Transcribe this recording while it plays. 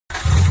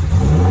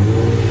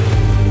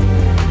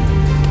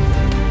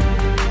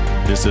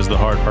This is the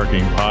Hard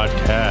Parking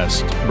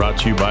Podcast, brought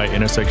to you by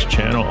NSX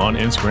Channel on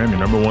Instagram, your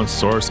number one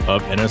source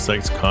of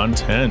NSX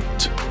content.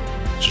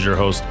 This is your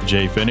host,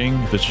 Jay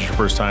Finning. If this is your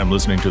first time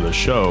listening to the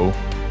show,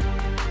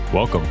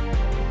 welcome.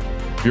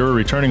 If you're a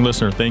returning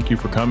listener, thank you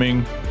for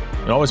coming.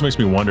 It always makes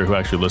me wonder who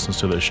actually listens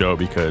to the show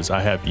because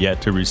I have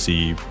yet to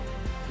receive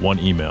one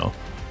email.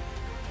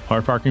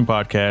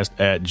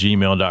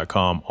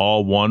 hardparkingpodcast@gmail.com,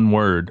 all one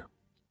word.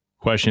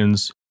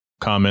 Questions,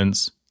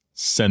 comments,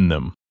 send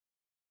them.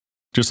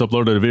 Just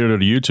uploaded a video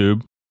to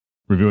YouTube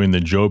reviewing the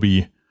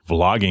Joby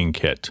vlogging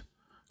kit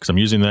because I'm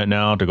using that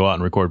now to go out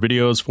and record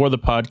videos for the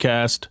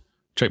podcast.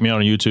 Check me out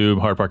on YouTube,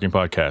 Hard Parking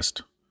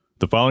Podcast.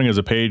 The following is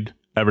a paid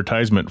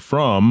advertisement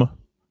from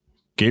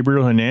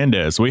Gabriel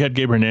Hernandez. We had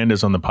Gabe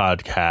Hernandez on the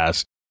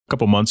podcast a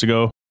couple months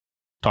ago.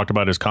 Talked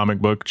about his comic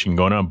book,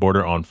 Chingona,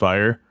 Border on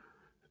Fire.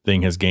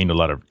 Thing has gained a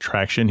lot of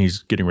traction.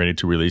 He's getting ready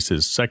to release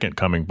his second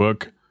comic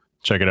book.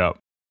 Check it out.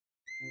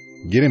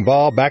 Get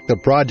involved, back the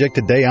project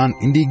today on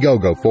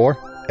Indiegogo for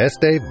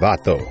Este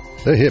Vato,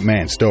 the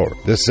Hitman Story,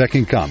 the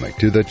second comic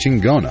to the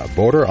Chingona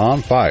Border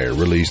on Fire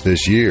released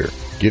this year.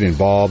 Get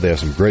involved. They have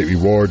some great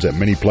rewards at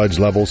many pledge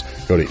levels.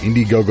 Go to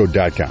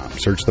Indiegogo.com.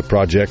 Search the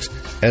projects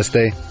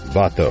Este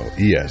Vato,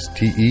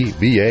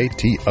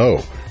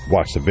 Estevato.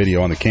 Watch the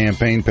video on the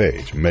campaign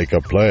page. Make a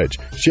pledge.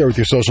 Share with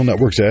your social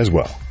networks as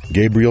well.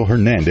 Gabriel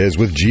Hernandez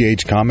with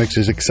GH Comics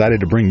is excited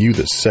to bring you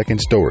the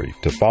second story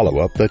to follow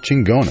up the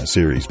Chingona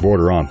series,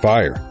 Border on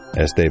Fire.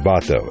 Este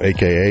Vato,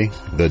 a.k.a.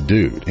 The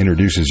Dude,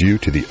 introduces you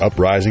to the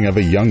uprising of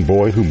a young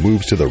boy who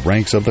moves to the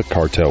ranks of the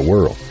cartel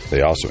world. They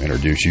also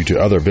introduce you to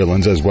other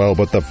villains as well,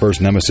 but the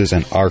first nemesis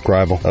and arch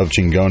rival of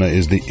Chingona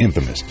is the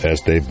infamous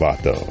Este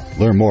Vato.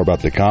 Learn more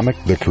about the comic,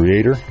 the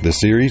creator, the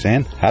series,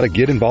 and how to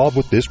get involved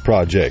with this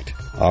project.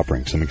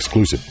 Offering some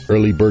exclusive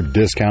early bird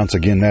discounts.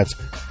 Again, that's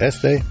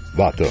Este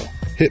Vato,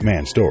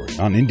 Hitman Story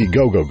on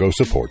Indiegogo. Go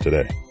support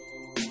today.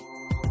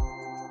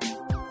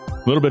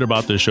 A little bit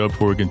about this show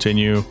before we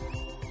continue.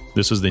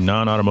 This is the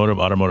non-automotive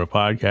automotive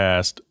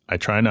podcast. I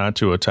try not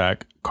to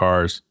attack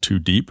cars too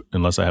deep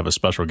unless I have a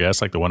special guest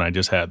like the one I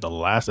just had the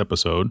last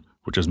episode,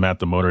 which is Matt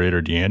the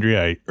Motorator DeAndrea.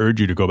 I urge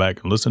you to go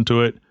back and listen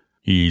to it.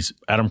 He's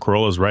Adam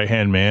Carolla's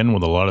right-hand man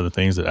with a lot of the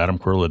things that Adam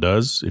Carolla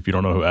does. If you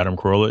don't know who Adam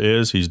Carolla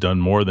is, he's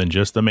done more than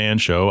just the Man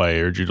Show. I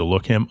urge you to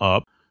look him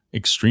up.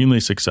 Extremely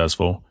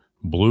successful.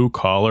 Blue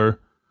collar.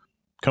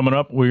 Coming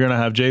up, we're going to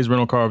have Jay's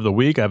Rental Car of the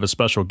Week. I have a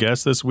special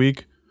guest this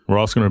week. We're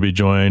also going to be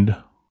joined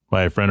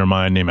by a friend of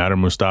mine named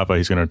Adam Mustafa.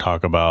 He's going to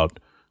talk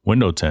about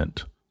window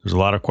tint. There's a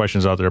lot of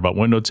questions out there about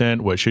window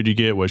tint. What should you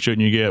get? What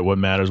shouldn't you get? What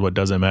matters? What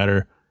doesn't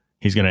matter?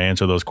 He's going to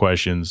answer those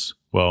questions.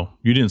 Well,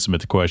 you didn't submit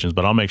the questions,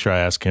 but I'll make sure I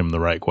ask him the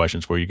right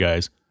questions for you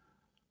guys.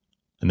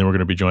 And then we're going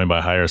to be joined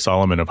by Hire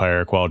Solomon of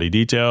Higher Quality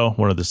Detail,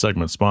 one of the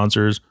segment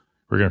sponsors.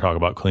 We're going to talk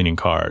about cleaning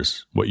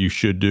cars, what you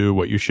should do,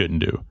 what you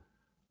shouldn't do.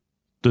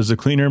 Does the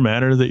cleaner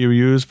matter that you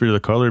use for the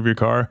color of your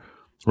car?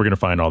 We're going to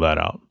find all that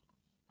out.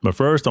 But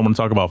first, I want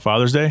to talk about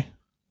Father's Day.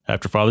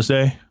 After Father's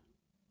Day,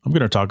 I'm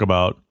going to talk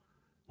about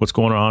what's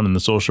going on in the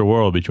social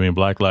world between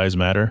Black Lives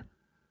Matter,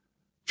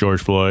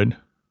 George Floyd,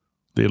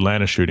 the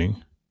Atlanta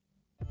shooting,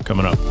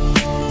 coming up.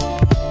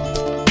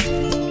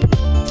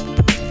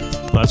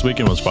 Last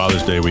weekend was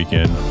Father's Day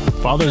weekend.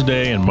 Father's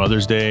Day and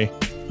Mother's Day.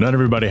 Not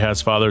everybody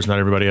has fathers, not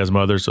everybody has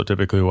mothers. So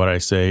typically what I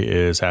say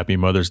is Happy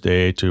Mother's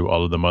Day to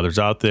all of the mothers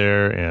out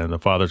there and the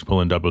fathers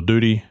pulling double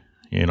duty.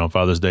 On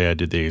Father's Day, I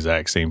did the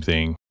exact same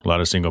thing. A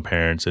lot of single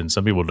parents, and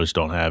some people just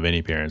don't have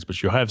any parents,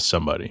 but you'll have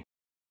somebody.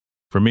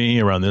 For me,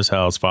 around this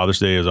house, Father's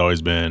Day has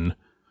always been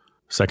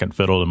second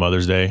fiddle to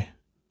Mother's Day.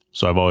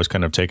 So I've always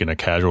kind of taken a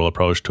casual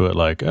approach to it,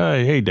 like,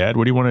 hey, Dad,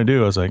 what do you want to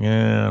do? I was like,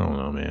 I don't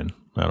know, man.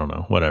 I don't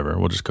know. Whatever.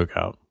 We'll just cook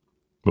out.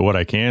 But what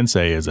I can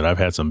say is that I've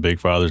had some big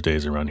Father's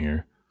Days around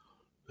here.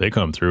 They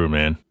come through,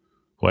 man.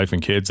 Wife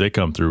and kids, they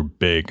come through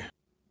big.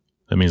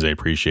 That means they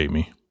appreciate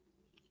me.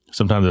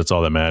 Sometimes that's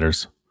all that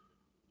matters.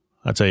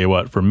 I tell you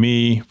what, for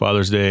me,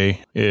 Father's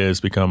Day has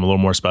become a little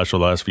more special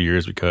the last few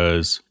years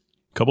because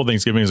a couple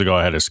Thanksgivings ago,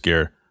 I had a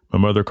scare. My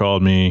mother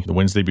called me the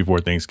Wednesday before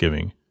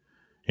Thanksgiving.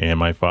 And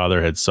my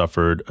father had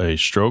suffered a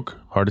stroke,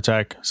 heart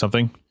attack,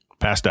 something,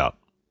 passed out.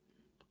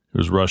 He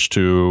was rushed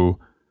to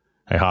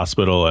a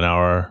hospital an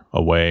hour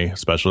away,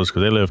 specialist,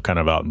 because they live kind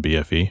of out in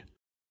BFE.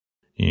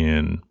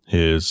 And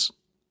his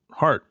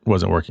heart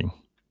wasn't working.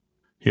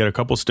 He had a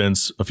couple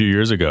stents a few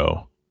years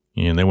ago,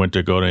 and they went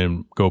to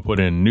go put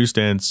in new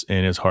stents,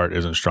 and his heart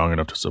isn't strong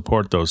enough to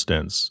support those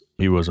stents.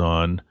 He was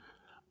on,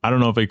 I don't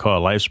know if they call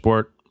it life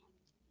support.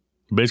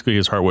 Basically,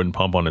 his heart wouldn't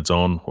pump on its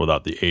own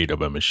without the aid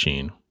of a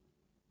machine.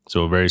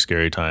 So a very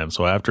scary time.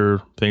 So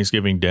after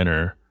Thanksgiving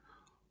dinner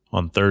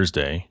on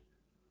Thursday,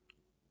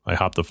 I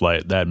hopped the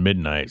flight that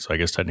midnight. So I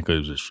guess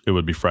technically it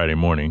would be Friday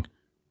morning.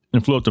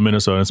 And flew up to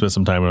Minnesota and spent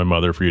some time with my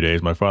mother for a few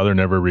days. My father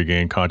never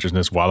regained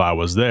consciousness while I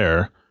was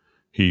there.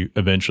 He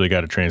eventually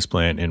got a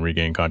transplant and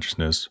regained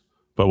consciousness.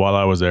 But while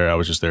I was there, I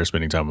was just there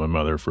spending time with my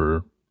mother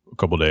for a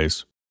couple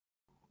days.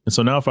 And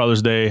so now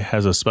Father's Day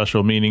has a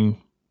special meaning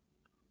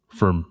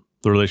for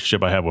the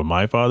relationship I have with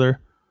my father,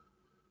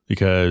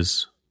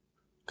 because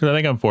Because I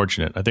think I'm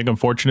fortunate. I think I'm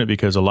fortunate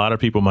because a lot of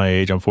people my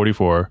age, I'm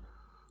 44,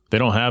 they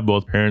don't have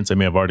both parents. They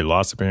may have already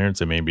lost a parent.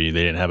 They maybe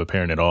they didn't have a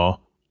parent at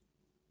all.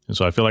 And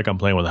so I feel like I'm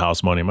playing with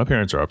house money. My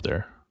parents are up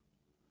there.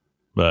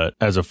 But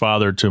as a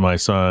father to my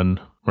son,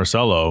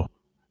 Marcelo,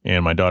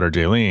 and my daughter,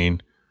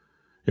 Jaylene,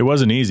 it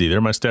wasn't easy. They're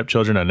my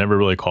stepchildren. I never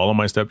really call them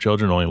my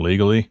stepchildren, only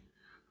legally.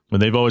 But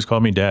they've always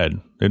called me dad.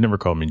 They've never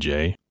called me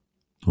Jay.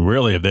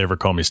 Really, if they ever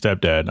called me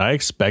stepdad. I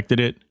expected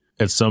it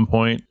at some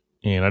point,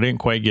 and I didn't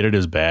quite get it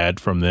as bad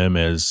from them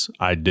as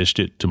I dished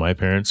it to my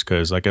parents.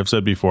 Because like I've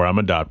said before, I'm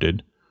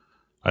adopted.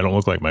 I don't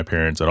look like my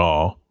parents at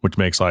all, which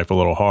makes life a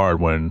little hard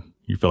when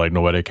you feel like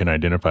nobody can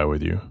identify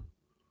with you.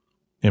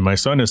 And my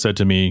son has said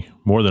to me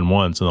more than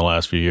once in the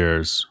last few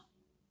years,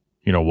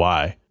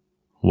 why?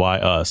 Why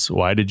us?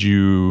 Why did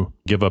you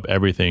give up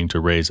everything to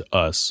raise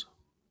us?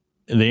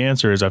 And the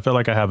answer is I felt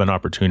like I have an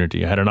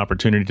opportunity. I had an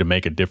opportunity to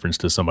make a difference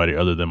to somebody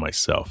other than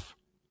myself.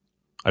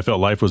 I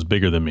felt life was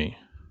bigger than me.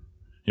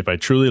 If I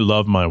truly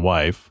love my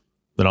wife,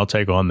 then I'll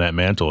take on that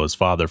mantle as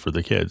father for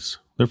the kids.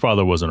 Their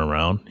father wasn't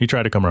around. He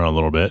tried to come around a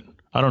little bit.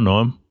 I don't know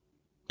him.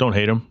 Don't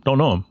hate him. Don't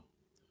know him.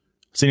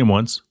 Seen him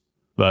once,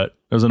 but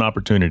it was an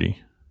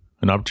opportunity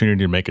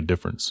to make a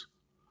difference.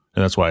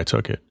 And that's why I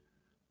took it.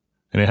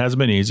 And it hasn't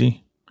been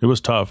easy. It was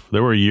tough.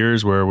 There were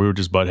years where we would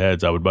just butt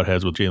heads. I would butt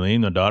heads with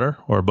Jaylene, the daughter,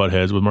 or butt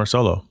heads with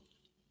Marcelo.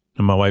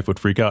 And my wife would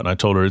freak out, and I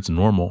told her it's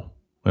normal.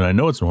 And I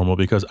know it's normal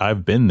because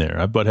I've been there.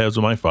 I've butt heads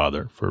with my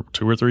father for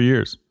 2 or 3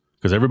 years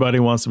because everybody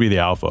wants to be the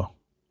alpha.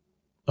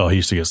 Oh, he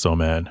used to get so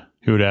mad.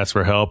 He would ask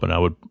for help, and I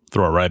would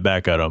throw it right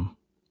back at him.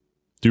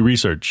 Do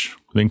research,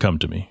 then come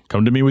to me.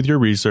 Come to me with your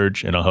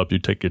research, and I'll help you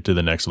take it to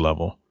the next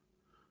level.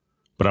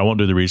 But I won't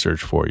do the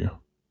research for you.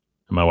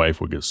 And my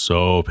wife would get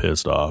so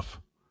pissed off.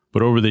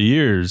 But over the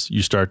years,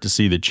 you start to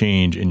see the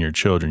change in your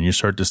children. You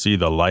start to see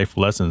the life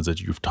lessons that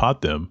you've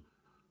taught them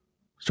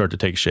start to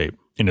take shape.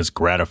 And it's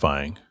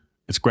gratifying.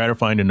 It's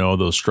gratifying to know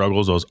those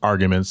struggles, those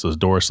arguments, those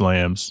door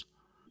slams,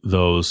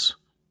 those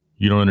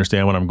you don't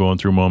understand what I'm going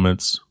through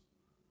moments.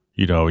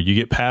 You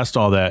get past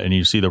all that and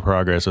you see the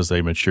progress as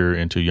they mature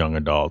into young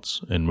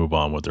adults and move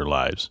on with their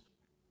lives.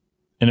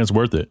 And it's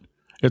worth it.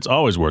 It's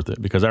always worth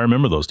it because I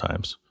remember those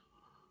times.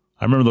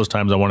 I remember those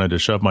times I wanted to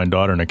shove my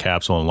daughter in a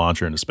capsule and launch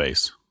her into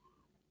space.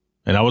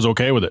 And I was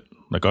okay with it.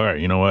 Like, all right,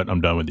 you know what?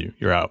 I'm done with you.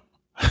 You're out.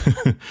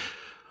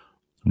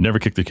 Never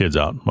kicked the kids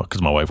out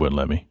because my wife wouldn't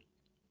let me.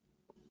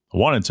 I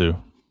wanted to,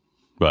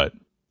 but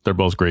they're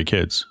both great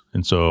kids.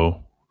 And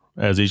so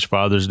as each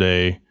Father's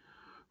Day,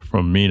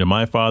 from me to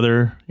my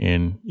father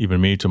and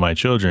even me to my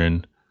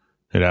children,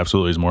 it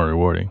absolutely is more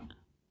rewarding.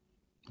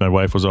 My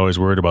wife was always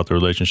worried about the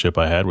relationship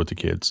I had with the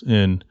kids.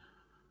 And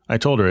I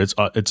told her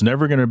it's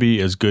never going to be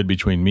as good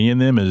between me and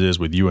them as it is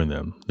with you and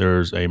them.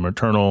 There's a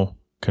maternal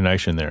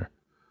connection there.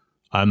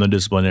 I'm the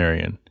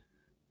disciplinarian.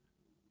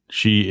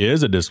 She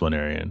is a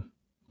disciplinarian,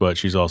 but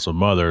she's also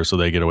mother, so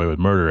they get away with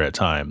murder at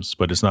times,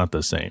 but it's not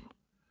the same.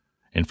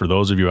 And for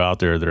those of you out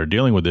there that are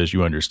dealing with this,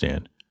 you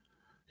understand.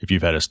 If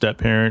you've had a step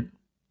parent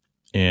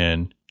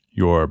and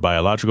your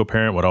biological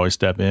parent would always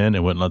step in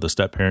and wouldn't let the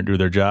step parent do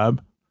their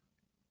job,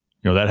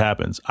 that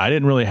happens. I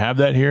didn't really have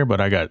that here, but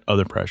I got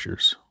other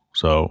pressures.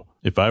 So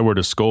if I were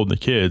to scold the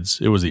kids,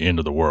 it was the end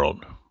of the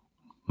world.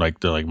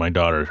 Like my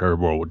daughter, her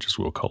world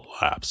will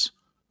collapse.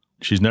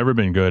 She's never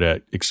been good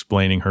at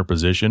explaining her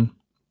position,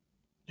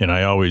 and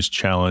I always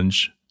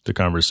challenge the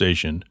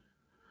conversation.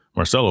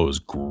 Marcelo is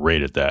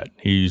great at that.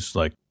 He's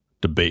like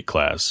debate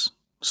class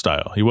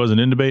style. He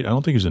wasn't in debate. I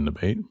don't think he's in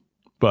debate,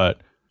 but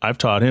I've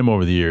taught him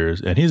over the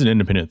years, and he's an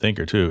independent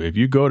thinker too. If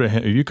you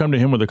come to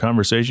him with a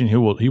conversation, he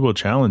will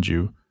challenge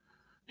you.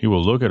 He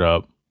will look it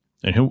up,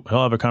 and he'll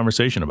have a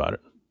conversation about it,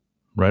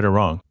 right or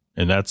wrong,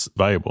 and that's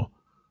valuable.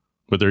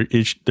 But they're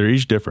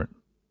each different,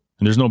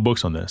 and there's no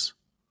books on this.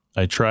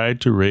 I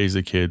tried to raise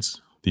the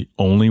kids the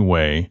only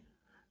way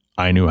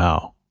I knew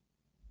how.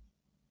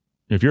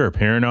 If you're a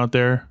parent out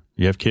there,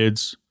 you have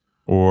kids,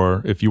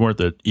 or if you weren't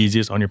the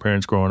easiest on your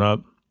parents growing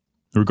up,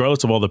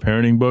 regardless of all the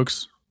parenting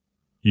books,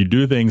 you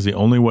do things the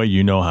only way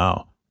you know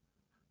how.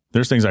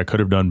 There's things I could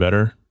have done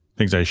better,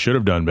 things I should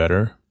have done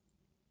better,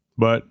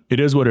 but it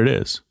is what it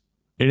is.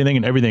 Anything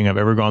and everything I've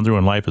ever gone through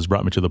in life has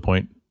brought me to the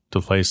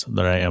place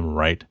that I am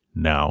right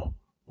now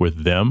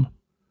with them,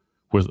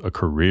 with a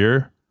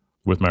career,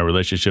 with my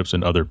relationships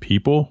and other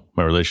people,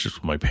 my relationships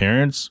with my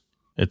parents.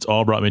 It's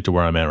all brought me to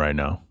where I'm at right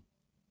now.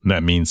 And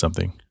that means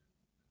something.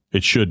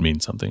 It should mean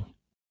something.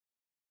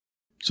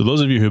 So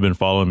those of you who've been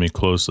following me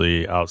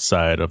closely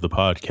outside of the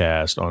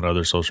podcast on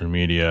other social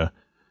media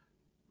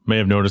may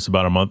have noticed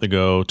about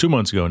 2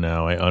 months ago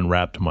now, I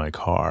unwrapped my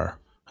car.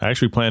 I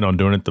actually planned on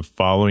doing it the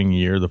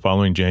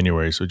following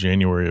January, so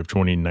January of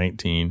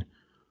 2019.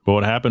 But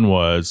what happened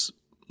was,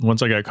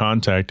 once I got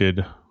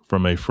contacted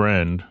from a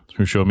friend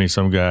who showed me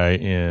some guy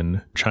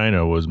in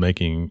China was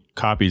making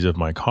copies of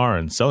my car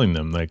and selling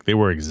them like they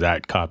were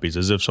exact copies,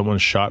 as if someone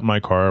shot my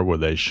car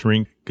with a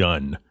shrink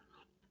gun.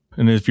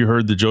 And if you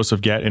heard the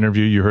Joseph Gatt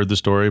interview, you heard the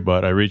story,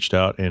 but I reached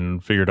out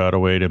and figured out a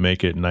way to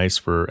make it nice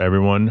for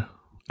everyone.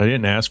 I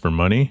didn't ask for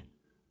money.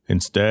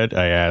 Instead,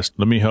 I asked,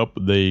 let me help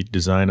the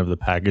design of the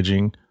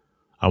packaging.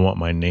 I want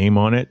my name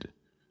on it.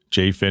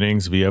 J.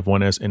 Finnings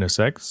VF1S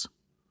NSX.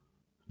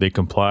 They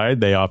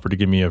complied. They offered to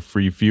give me a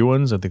free few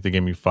ones. I think they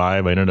gave me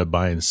 5. I ended up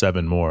buying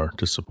 7 more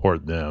to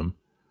support them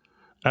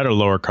at a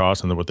lower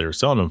cost than what they were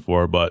selling them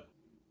for, but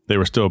they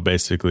were still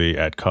basically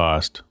at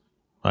cost.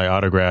 I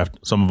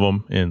autographed some of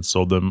them and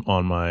sold them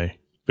on my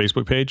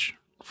Facebook page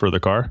for the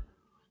car,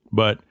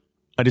 but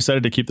I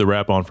decided to keep the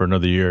wrap on for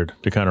another year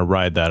to kind of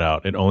ride that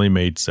out. It only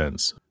made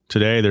sense.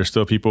 Today, there's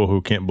still people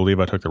who can't believe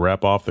I took the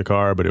wrap off the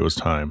car, but it was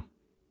time.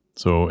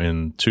 So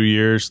in 2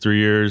 years, 3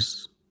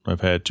 years,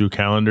 I've had 2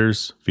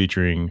 calendars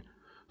featuring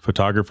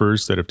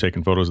photographers that have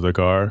taken photos of the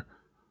car,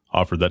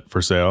 offered that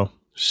for sale,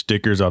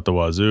 stickers out the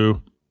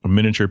wazoo, a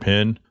miniature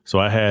pin. So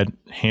I had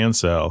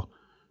Hansel,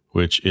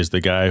 which is the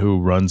guy who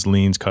runs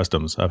Lean's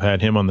Customs. I've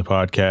had him on the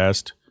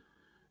podcast,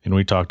 and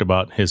we talked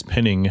about his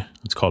pinning.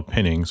 It's called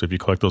pinning. So if you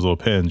collect those little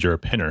pins, you're a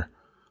pinner.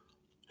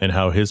 And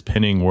how his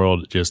pinning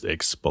world just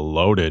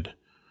exploded.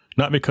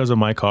 Not because of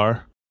my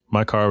car.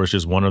 My car was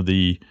just one of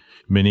the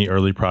many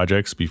early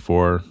projects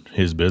before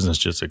his business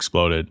just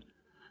exploded.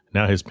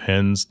 Now his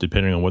pens,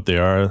 depending on what they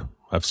are,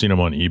 I've seen them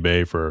on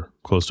eBay for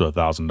close to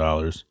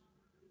 $1,000.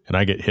 And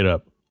I get hit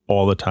up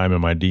all the time in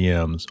my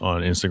DMs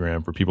on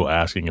Instagram for people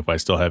asking if I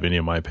still have any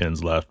of my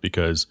pens left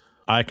because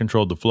I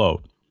controlled the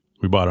flow.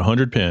 We bought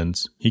 100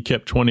 pens. He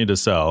kept 20 to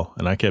sell,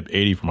 and I kept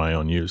 80 for my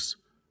own use.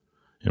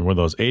 And with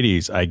those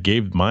 80s, I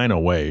gave mine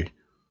away.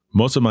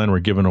 Most of mine were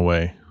given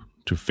away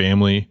to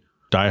family,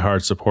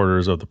 diehard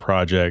supporters of the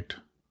project,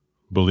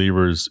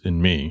 believers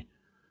in me,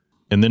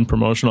 and then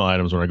promotional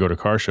items when I go to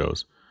car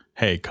shows.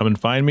 Hey, come and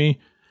find me,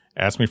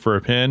 ask me for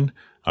a pen,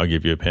 I'll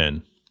give you a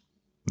pen.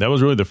 That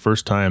was really the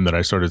first time that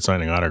I started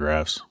signing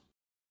autographs.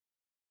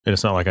 And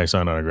it's not like I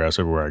sign autographs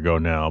everywhere I go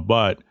now,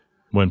 but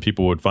when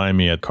people would find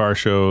me at car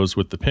shows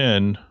with the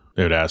pen,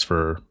 they would ask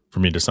for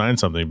me to sign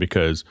something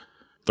because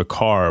the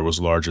car was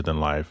larger than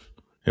life.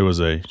 It was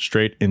a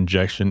straight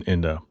injection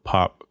into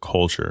pop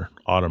culture,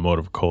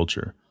 automotive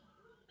culture.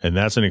 And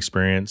that's an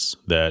experience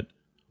that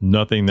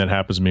nothing that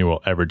happens to me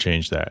will ever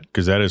change that,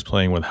 because that is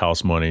playing with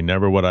house money.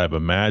 Never would I have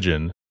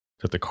imagined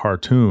that the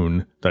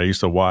cartoon that I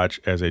used to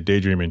watch as a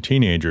daydreaming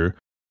teenager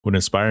would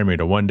inspire me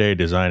to one day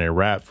design a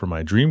wrap for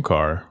my dream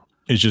car.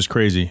 It's just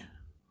crazy.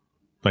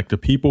 Like, the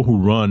people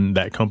who run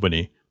that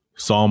company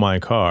saw my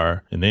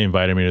car and they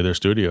invited me to their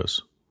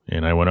studios.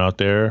 And I went out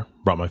there,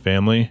 brought my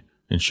family,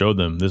 and showed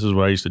them this is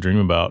what I used to dream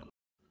about.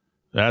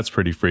 That's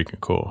pretty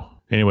freaking cool.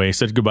 Anyway, he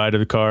said goodbye to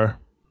the car.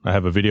 I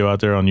have a video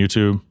out there on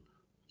YouTube.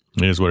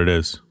 It is what it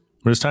is.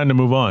 But it's time to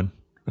move on.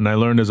 And I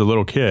learned as a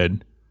little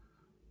kid,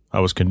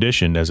 I was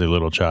conditioned as a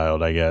little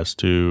child, I guess,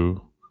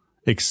 to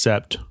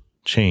accept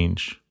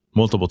change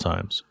multiple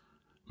times.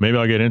 Maybe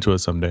I'll get into it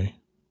someday.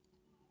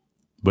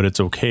 But it's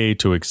okay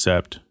to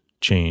accept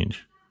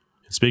change.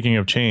 And speaking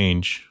of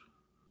change,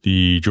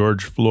 the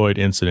George Floyd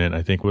incident,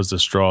 I think, was the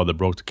straw that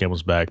broke the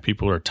camel's back.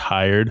 People are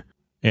tired.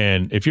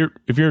 And if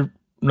you're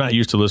not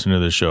used to listening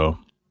to this show,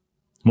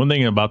 one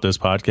thing about this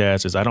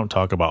podcast is I don't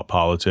talk about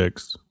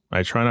politics.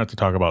 I try not to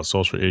talk about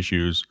social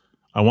issues.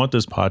 I want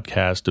this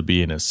podcast to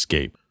be an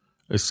escape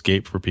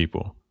for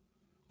people.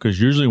 Because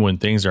usually when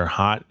things are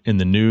hot in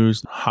the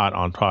news, hot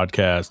on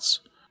podcasts,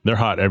 they're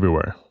hot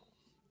everywhere.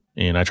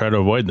 And I try to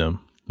avoid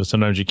them, but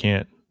sometimes you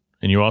can't.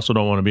 And you also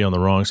don't want to be on the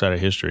wrong side of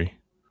history.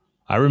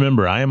 I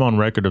remember I am on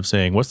record of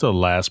saying, what's the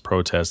last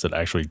protest that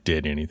actually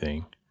did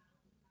anything?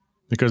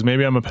 Because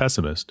maybe I'm a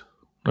pessimist.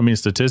 I mean,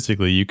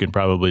 statistically, you can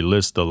probably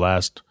list the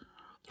last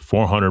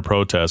 400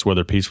 protests,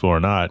 whether peaceful or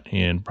not,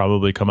 and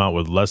probably come out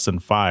with less than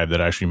 5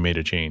 that actually made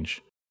a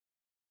change.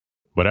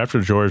 But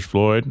after George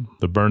Floyd,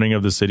 the burning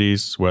of the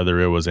cities, whether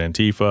it was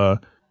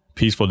Antifa,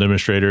 peaceful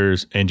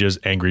demonstrators, and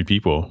just angry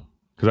people,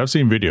 because I've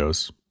seen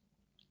videos,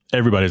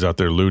 everybody's out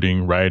there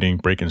looting, rioting,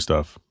 breaking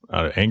stuff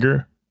out of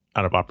anger,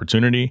 out of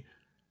opportunity,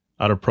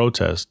 out of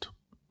protest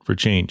for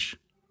change.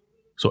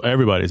 So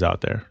everybody's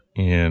out there,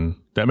 and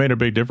that made a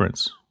big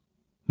difference.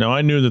 Now,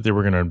 I knew that they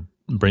were going to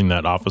bring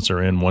that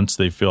officer in once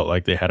they felt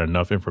like they had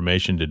enough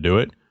information to do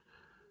it,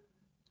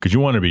 because you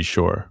want to be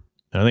sure.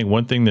 And I think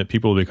one thing that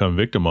people become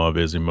victim of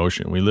is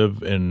emotion. We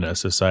live in a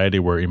society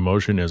where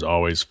emotion is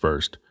always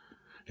first.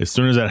 As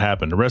soon as that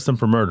happened, arrest them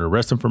for murder,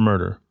 arrest them for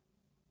murder.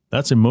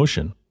 That's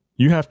emotion.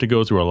 You have to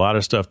go through a lot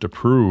of stuff to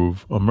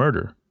prove a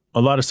murder,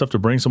 a lot of stuff to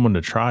bring someone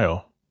to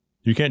trial.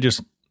 You can't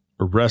just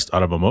arrest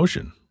out of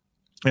emotion.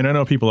 And I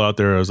know people out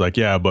there is like,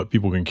 yeah, but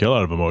people can kill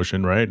out of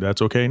emotion, right?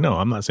 That's okay. No,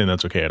 I'm not saying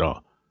that's okay at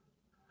all.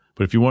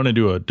 But if you want to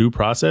do a due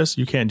process,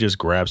 you can't just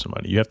grab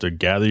somebody. You have to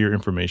gather your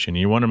information.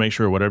 You want to make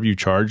sure whatever you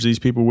charge these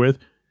people with,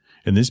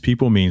 and these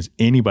people means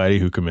anybody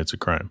who commits a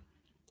crime,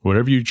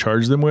 whatever you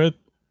charge them with,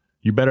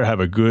 you better have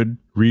a good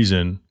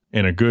reason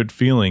and a good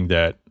feeling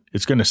that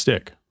it's going to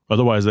stick.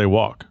 Otherwise, they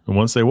walk. And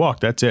once they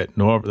walk, that's it.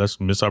 No, that's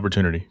missed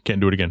opportunity.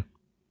 Can't do it again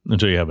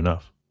until you have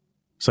enough.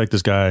 It's like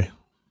this guy,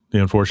 the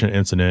unfortunate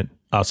incident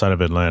outside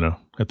of Atlanta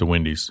at the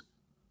Wendy's.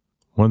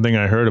 One thing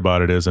I heard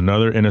about it is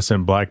another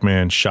innocent black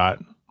man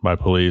shot by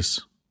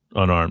police,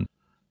 unarmed.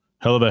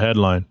 Hell of a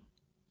headline.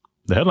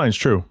 The headline's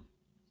true.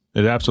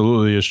 It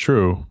absolutely is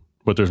true,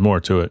 but there's more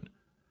to it.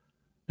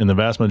 And the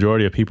vast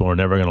majority of people are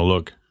never going to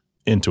look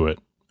into it.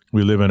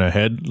 We live in a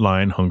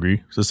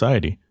headline-hungry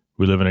society.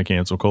 We live in a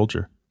cancel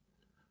culture.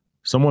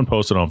 Someone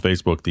posted on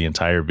Facebook the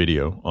entire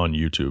video on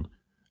YouTube,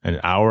 an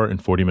hour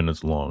and 40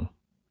 minutes long.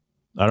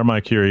 Out of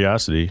my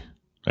curiosity,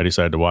 I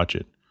decided to watch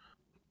it.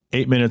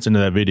 8 minutes into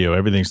that video,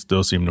 everything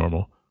still seemed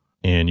normal.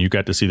 And you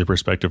got to see the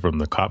perspective from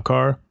the cop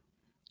car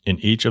in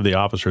each of the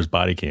officers'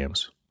 body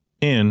cams.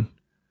 And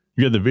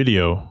you had the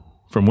video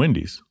from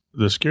Wendy's.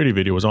 The security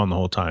video was on the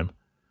whole time.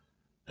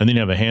 And then you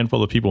have a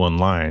handful of people in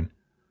line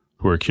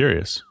who are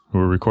curious, who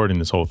are recording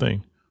this whole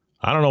thing.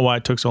 I don't know why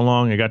it took so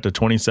long. It got to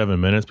 27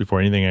 minutes before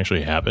anything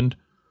actually happened.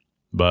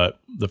 But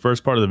the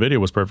first part of the video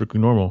was perfectly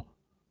normal.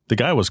 The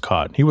guy was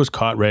caught. He was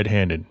caught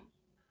red-handed.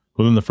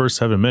 Within the first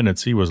 7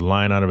 minutes, he was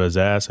lying out of his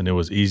ass, and it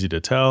was easy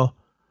to tell.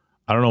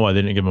 I don't know why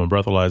they didn't give him a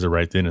breathalyzer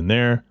right then and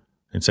there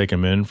and take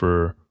him in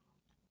for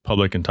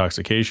public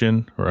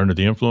intoxication or under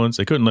the influence.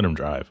 They couldn't let him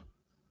drive.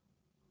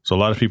 So a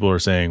lot of people are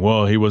saying,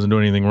 well, he wasn't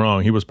doing anything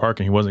wrong. He was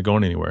parking. He wasn't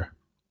going anywhere.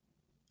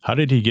 How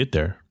did he get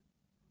there?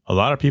 A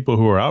lot of people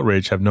who are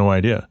outraged have no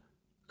idea,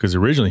 because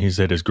originally he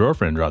said his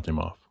girlfriend dropped him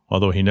off,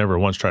 although he never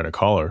once tried to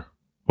call her.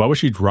 Why would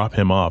she drop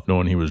him off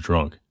knowing he was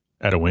drunk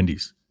at a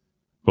Wendy's?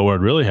 But what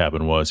really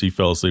happened was he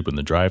fell asleep in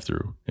the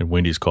drive-thru and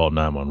Wendy's called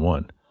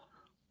 911.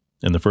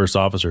 And the first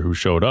officer who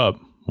showed up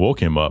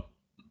woke him up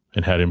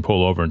and had him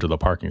pull over into the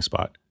parking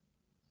spot.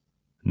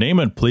 Name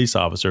a police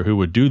officer who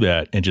would do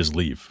that and just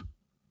leave.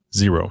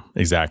 Zero,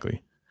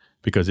 exactly.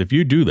 Because if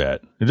you do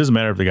that, it doesn't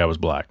matter if the guy was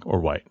black or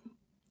white.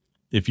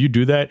 If you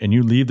do that and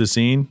you leave the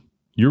scene,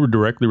 you're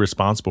directly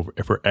responsible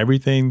for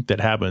everything that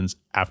happens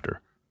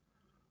after.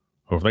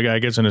 Or if the guy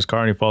gets in his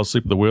car and he falls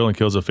asleep at the wheel and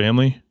kills a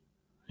family,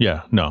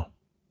 yeah, no.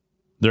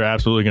 They're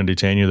absolutely going to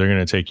detain you. They're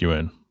going to take you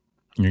in.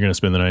 You're going to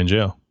spend the night in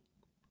jail.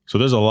 So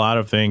there's a lot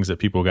of things that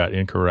people got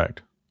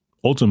incorrect.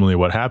 Ultimately,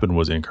 what happened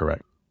was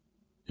incorrect.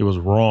 It was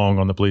wrong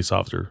on the police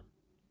officer.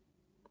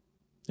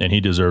 And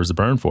he deserves the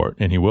burn for it,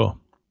 and he will.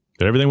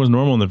 But everything was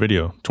normal in the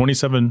video.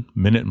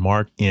 27-minute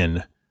mark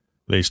in,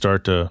 they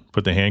start to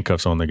put the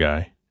handcuffs on the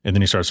guy, and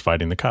then he starts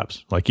fighting the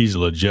cops. Like he's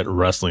legit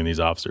wrestling these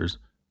officers.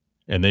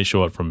 And they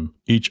show it from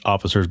each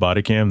officer's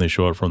body cam. They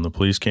show it from the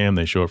police cam.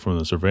 They show it from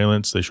the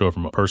surveillance. They show it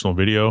from a personal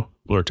video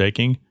people are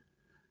taking.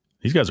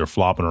 These guys are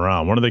flopping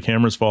around. One of the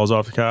cameras falls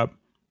off the cop.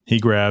 He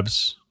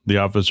grabs the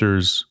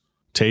officer's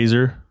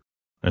taser,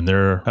 and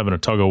they're having a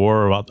tug of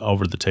war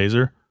over the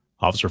taser.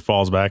 Officer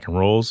falls back and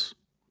rolls.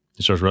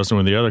 He starts wrestling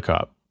with the other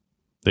cop.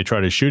 They try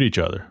to shoot each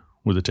other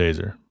with the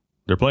taser.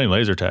 They're playing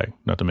laser tag,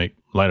 not to make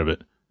light of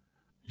it.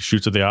 He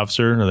shoots at the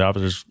officer, and the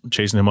officer's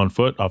chasing him on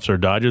foot. Officer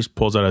dodges,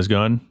 pulls out his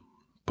gun,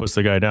 puts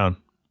the guy down.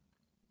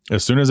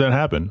 As soon as that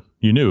happened,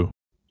 you knew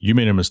you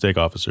made a mistake,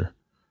 officer.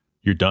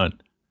 You're done.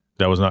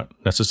 That was not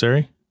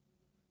necessary,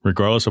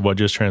 regardless of what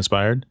just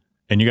transpired,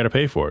 and you got to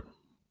pay for it.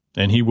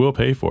 And he will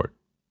pay for it.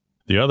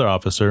 The other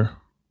officer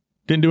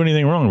didn't do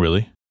anything wrong,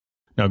 really.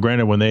 Now,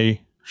 granted, when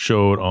they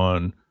showed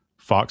on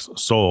Fox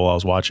Soul, I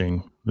was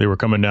watching, they were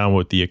coming down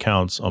with the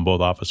accounts on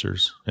both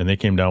officers, and they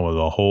came down with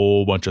a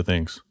whole bunch of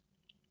things.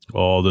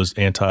 All those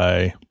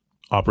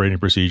anti-operating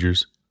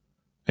procedures.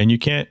 And you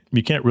can't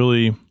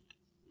really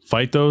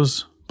fight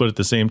those, but at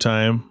the same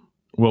time,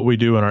 what we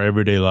do in our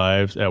everyday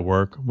lives at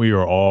work, we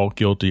are all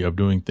guilty of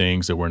doing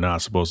things that we're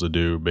not supposed to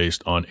do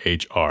based on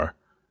HR.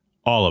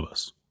 All of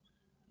us.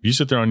 If you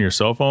sit there on your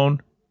cell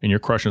phone and you're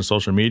crushing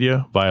social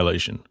media,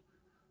 violation.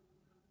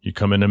 You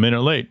come in a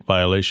minute late,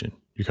 violation.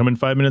 You come in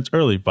 5 minutes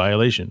early,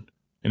 violation.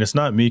 And it's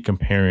not me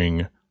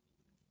comparing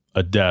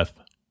a death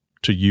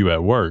to you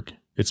at work.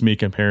 It's me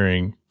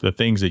comparing the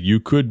things that you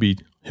could be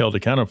held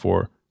accountable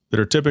for that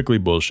are typically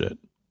bullshit,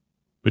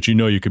 but you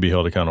know you could be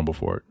held accountable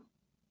for it.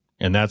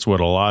 And that's what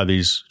a lot of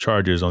these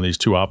charges on these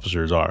two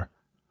officers are.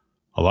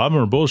 A lot of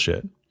them are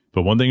bullshit,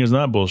 but one thing is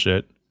not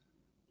bullshit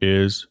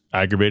is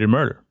aggravated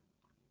murder.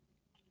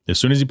 As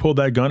soon as he pulled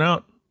that gun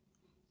out,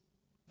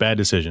 bad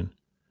decision.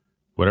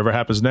 Whatever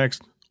happens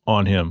next,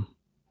 on him,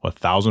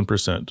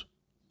 1,000%,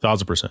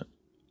 1,000%.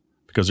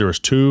 Because there was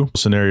two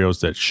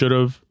scenarios that should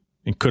have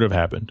and could have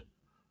happened.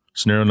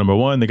 Scenario number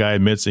one, the guy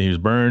admits that he was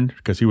burned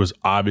because he was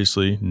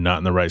obviously not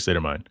in the right state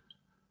of mind.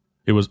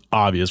 It was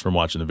obvious from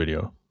watching the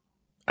video.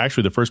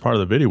 Actually, the first part of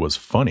the video was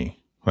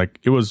funny. Like,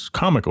 it was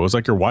comical. It was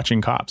like you're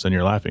watching Cops and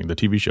you're laughing, the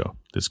TV show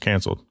that's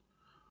canceled.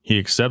 He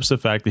accepts the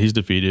fact that he's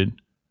defeated,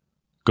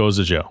 goes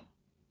to jail.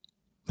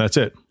 That's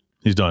it.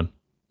 He's done.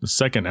 The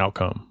second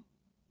outcome,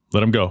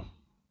 let him go.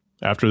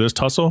 After this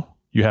tussle,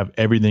 you have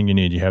everything you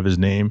need. You have his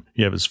name,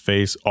 you have his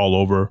face all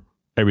over,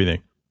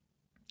 everything.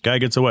 Guy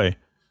gets away.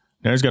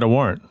 Now he's got a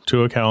warrant,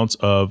 2 accounts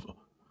of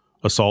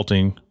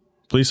assaulting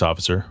police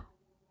officer,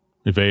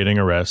 evading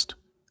arrest,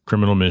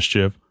 criminal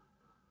mischief,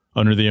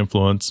 under the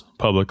influence,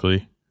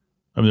 publicly.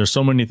 I mean, there's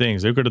so many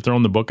things. They could have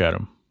thrown the book at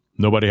him.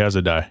 Nobody has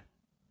to die.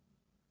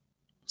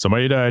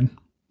 Somebody died.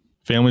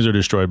 Families are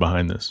destroyed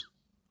behind this.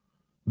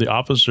 The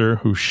officer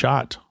who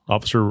shot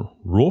Officer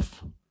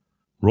Rolf,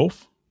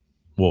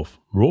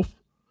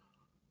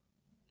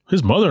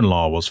 his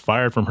mother-in-law was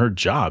fired from her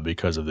job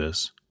because of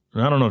this.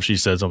 And I don't know if she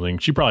said something.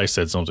 She probably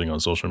said something on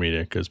social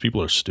media because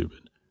people are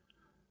stupid.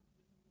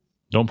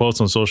 Don't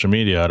post on social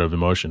media out of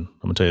emotion. I'm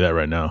going to tell you that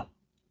right now.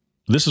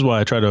 This is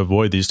why I try to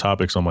avoid these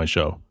topics on my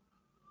show.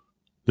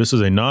 This is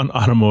a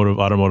non-automotive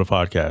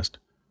podcast.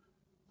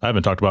 I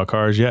haven't talked about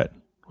cars yet.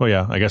 Well,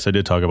 yeah, I guess I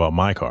did talk about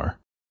my car.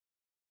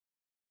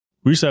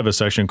 We used to have a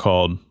section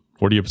called,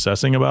 What Are You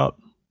Obsessing About?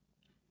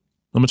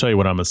 I'm going to tell you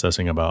what I'm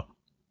obsessing about.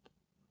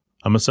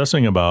 I'm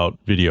obsessing about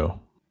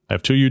video. I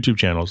have 2 YouTube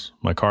channels.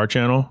 My car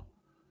channel,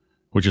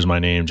 which is my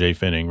name, Jay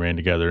Finning, ran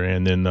together,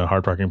 and then the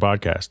Hard Parking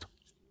Podcast.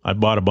 I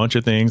bought a bunch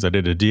of things. I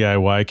did a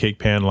DIY cake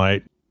pan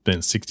light,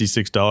 spent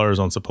 $66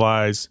 on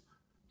supplies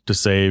to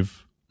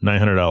save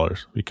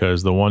 $900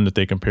 because the one that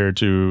they compared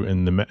to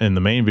in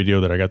the main video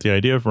that I got the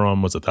idea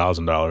from was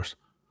 $1,000.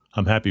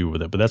 I'm happy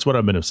with it, but that's what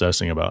I've been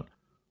obsessing about.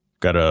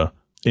 Got a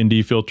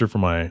ND filter for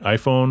my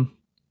iPhone.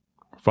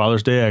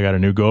 Father's Day, I got a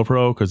new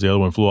GoPro because the other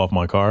one flew off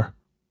my car.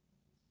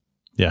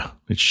 Yeah,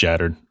 it's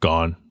shattered,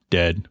 gone,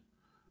 dead.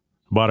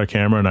 Bought a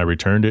camera and I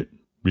returned it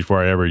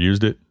before I ever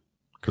used it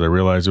because I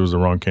realized it was the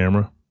wrong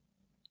camera.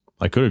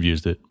 I could have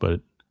used it,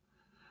 but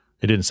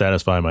it didn't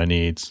satisfy my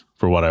needs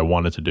for what I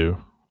wanted to do.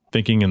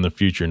 Thinking in the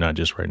future, not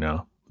just right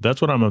now. That's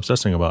what I'm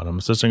obsessing about. I'm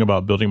obsessing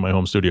about building my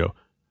home studio.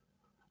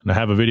 And I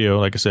have a video,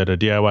 like I said, a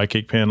DIY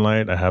cake pan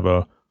light. I have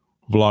a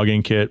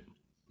vlogging kit,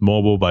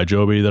 mobile by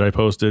Joby that I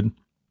posted.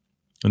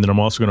 And then I'm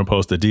also going to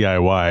post a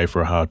DIY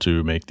for how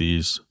to make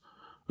these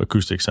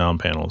acoustic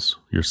sound panels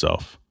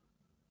yourself.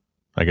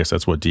 I guess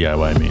that's what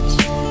DIY means.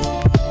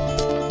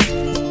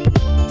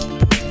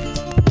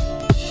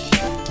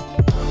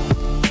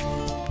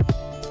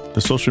 The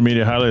social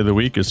media highlight of the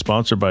week is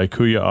sponsored by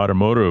Kuya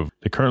Automotive.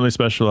 They currently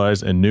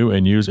specialize in new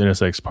and used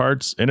NSX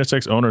parts.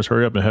 NSX owners,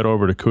 hurry up and head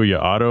over to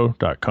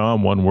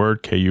kuyaauto.com, one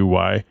word,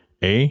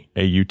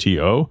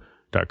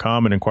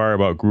 KUYAAUTO.com, and inquire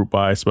about group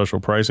buy special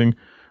pricing.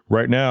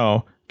 Right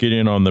now, get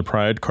in on the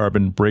Pride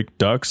Carbon Brake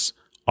Ducts.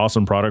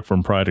 Awesome product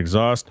from Pride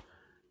Exhaust.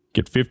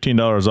 Get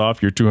 $15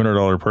 off your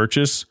 $200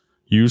 purchase.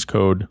 Use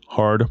code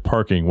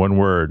HARDPARKING, one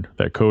word.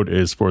 That code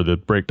is for the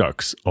brake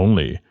ducts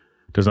only.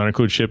 Does not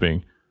include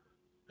shipping.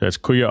 That's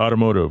Kuya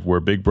Automotive, where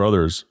Big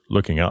Brother's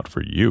looking out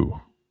for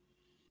you.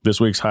 This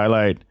week's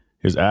highlight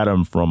is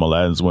Adam from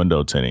Aladdin's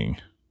Window Tinting.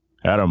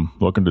 Adam,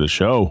 welcome to the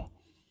show.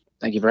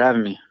 Thank you for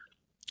having me.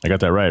 I got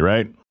that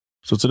right?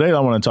 So today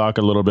I want to talk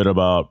a little bit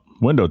about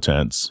window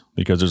tints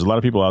because there's a lot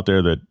of people out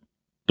there that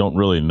don't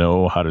really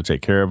know how to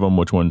take care of them.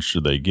 Which ones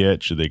should they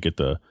get? Should they get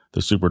the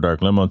super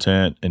dark limo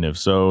tint? And if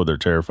so, they're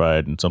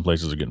terrified. In some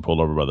places, they're getting pulled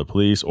over by the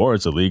police, or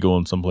it's illegal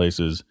in some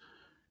places.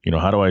 You know,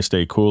 how do I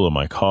stay cool in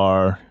my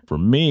car? For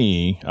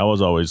me, I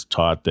was always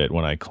taught that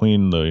when I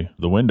clean the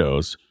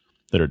windows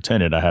that are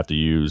tinted, I have to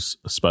use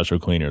special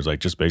cleaners,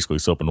 like just basically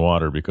soap and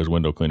water, because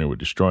window cleaner would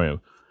destroy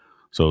them.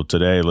 So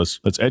today,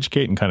 let's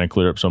educate and kind of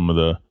clear up some of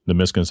the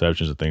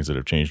misconceptions and things that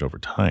have changed over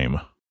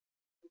time.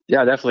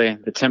 Yeah, definitely.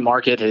 The tint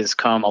market has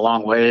come a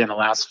long way in the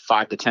last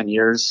 5 to 10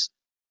 years,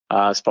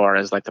 as far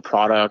as like the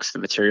products, the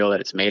material that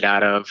it's made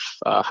out of,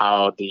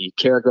 how the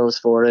care goes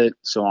for it,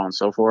 so on and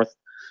so forth.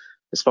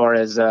 As far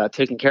as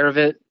taking care of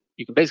it,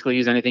 you can basically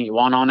use anything you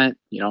want on it.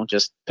 You know,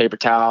 just paper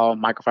towel,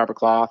 microfiber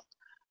cloth.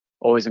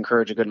 Always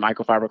encourage a good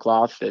microfiber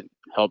cloth. It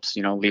helps,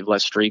 leave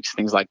less streaks,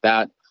 things like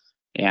that.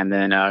 And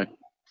then,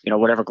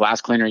 whatever glass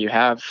cleaner you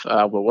have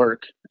will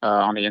work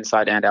on the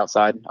inside and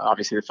outside.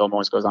 Obviously, the film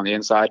always goes on the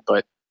inside,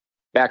 but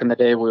back in the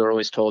day, we were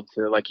always told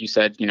to, like you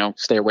said,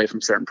 stay away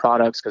from certain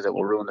products because it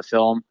will ruin the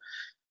film.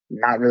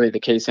 Not really the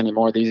case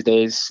anymore these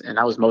days. And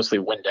that was mostly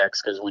Windex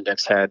because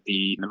Windex had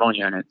the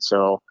pneumonia in it.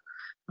 So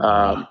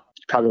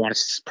probably want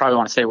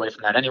to stay away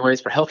from that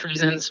anyways for health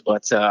reasons.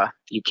 But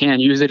you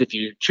can use it if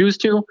you choose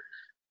to.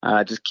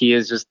 Key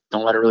is just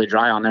don't let it really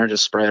dry on there.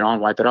 Just spray it on,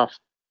 wipe it off.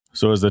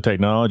 So as the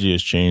technology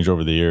has changed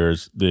over the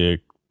years, the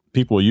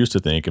people used to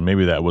think, and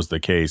maybe that was the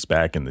case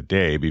back in the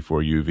day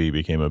before UV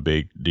became a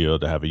big deal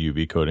to have a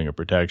UV coating of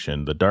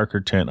protection. The darker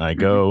tint I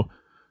go,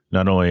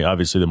 not only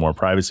obviously the more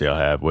privacy I'll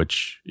have,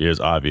 which is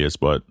obvious,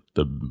 but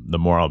the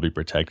more I'll be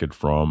protected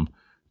from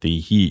the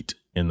heat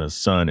in the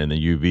sun and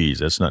the UVs.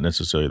 That's not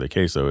necessarily the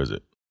case though, is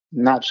it?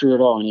 Not true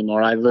at all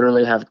anymore. I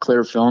literally have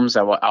clear films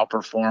that will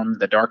outperform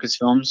the darkest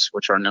films,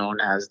 which are known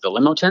as the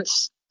limo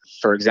tints.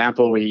 For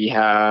example, we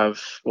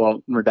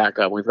back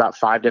up. We've got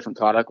 5 different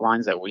product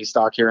lines that we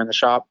stock here in the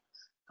shop.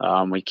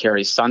 We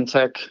carry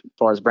SunTech as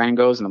far as brand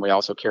goes, and then we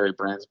also carry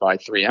brands by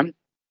 3M.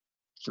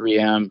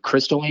 3M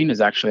Crystalline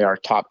is actually our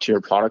top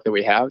tier product that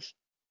we have.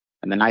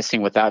 And the nice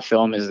thing with that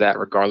film is that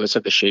regardless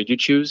of the shade you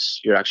choose,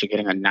 you're actually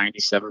getting a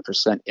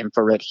 97%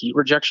 infrared heat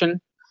rejection.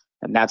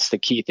 And that's the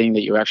key thing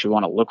that you actually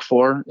want to look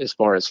for as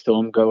far as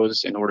film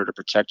goes in order to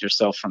protect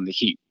yourself from the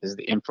heat, is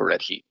the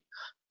infrared heat.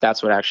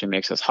 That's what actually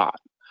makes us hot.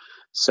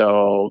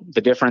 So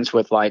the difference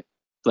with, like,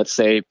 let's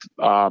say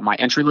my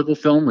entry-level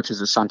film, which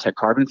is a SunTech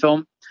carbon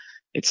film,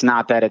 it's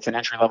not that it's an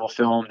entry-level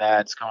film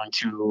that's going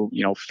to,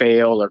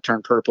 fail or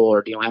turn purple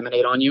or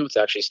delaminate on you. It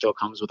actually still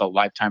comes with a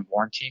lifetime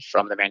warranty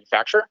from the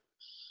manufacturer.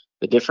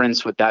 The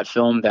difference with that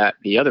film that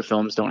the other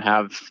films don't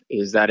have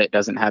is that it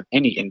doesn't have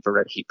any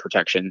infrared heat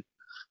protection.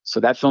 So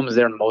that film is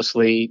there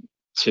mostly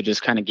to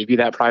just kind of give you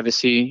that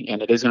privacy,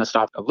 and it is going to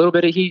stop a little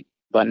bit of heat,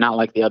 but not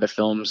like the other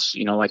films,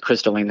 like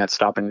crystalline that's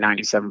stopping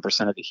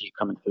 97% of the heat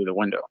coming through the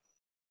window.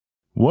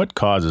 What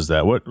causes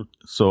that?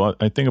 So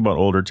I think about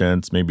older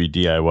tents, maybe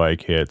DIY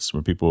kits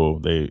where people,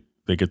 they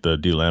get the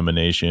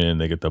delamination,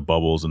 they get the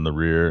bubbles in the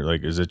rear.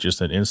 Like, is it just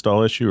an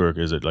install issue, or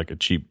is it like a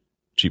cheap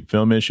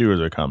film issue, or is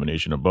it a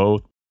combination of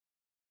both?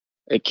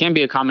 It can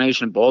be a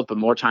combination of both, but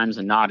more times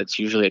than not, it's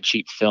usually a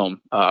cheap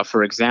film.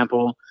 For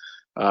example,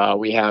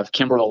 we have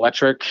Kimbrel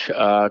Electric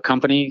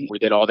company. We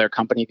did all their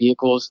company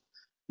vehicles.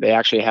 They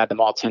actually had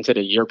them all tinted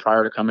a year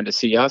prior to coming to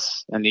see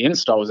us, and the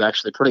install was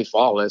actually pretty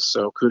flawless.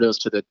 So kudos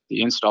to the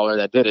installer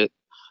that did it.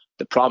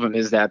 The problem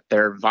is that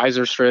their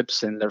visor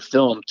strips and their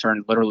film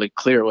turned literally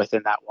clear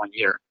within that 1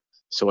 year.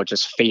 So it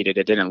just faded.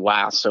 It didn't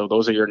last. So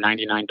those are your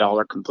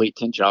 $99 complete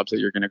tint jobs that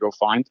you're going to go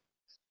find.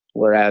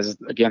 Whereas,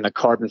 again, the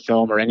carbon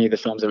film or any of the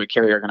films that we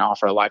carry are going to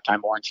offer a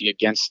lifetime warranty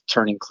against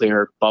turning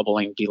clear,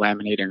 bubbling,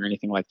 delaminating, or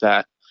anything like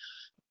that.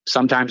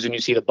 Sometimes when you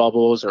see the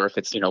bubbles, or if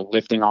it's,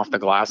 lifting off the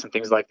glass and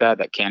things like that,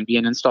 that can be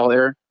an install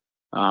error.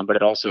 But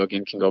it also,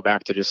 again, can go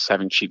back to just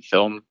having cheap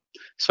film,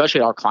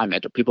 especially our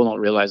climate. People don't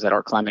realize that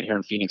our climate here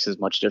in Phoenix is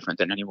much different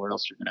than anywhere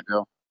else you're going to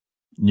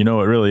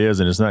go. It really is.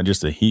 And it's not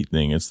just the heat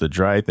thing. It's the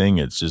dry thing.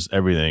 It's just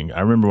everything.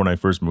 I remember when I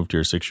first moved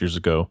here 6 years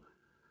ago,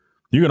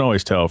 you can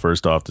always tell,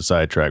 first off, the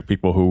sidetrack,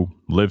 people who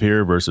live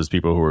here versus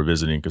people who are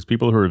visiting, because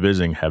people who are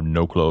visiting have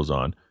no clothes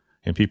on.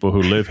 And people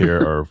who live here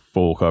are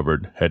full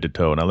covered head to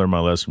toe. And I learned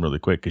my lesson really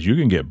quick, because you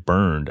can get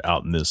burned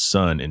out in this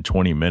sun in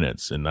 20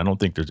 minutes. And I don't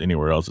think there's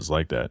anywhere else that's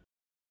like that.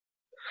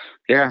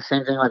 Yeah,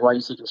 same thing like why you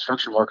see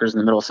construction workers in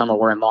the middle of summer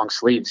wearing long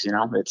sleeves.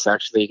 It's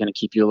actually going to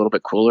keep you a little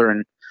bit cooler,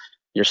 and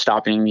you're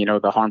stopping,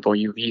 the harmful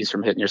UVs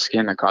from hitting your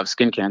skin that cause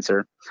skin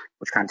cancer,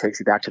 which kind of takes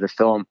you back to the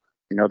film.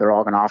 They're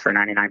all going to offer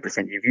 99%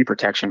 UV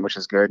protection, which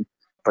is good.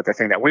 But the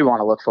thing that we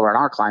want to look for in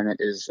our climate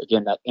is,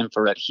 again, that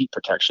infrared heat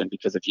protection,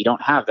 because if you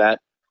don't have that,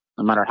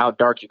 no matter how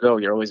dark you go,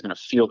 you're always going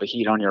to feel the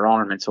heat on your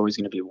arm. It's always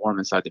going to be warm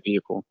inside the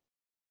vehicle.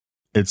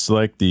 It's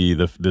like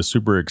the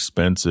super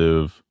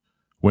expensive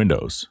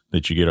windows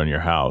that you get on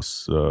your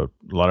house. A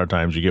lot of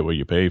times you get what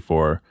you pay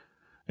for.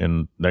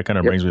 And that kind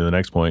of brings me to the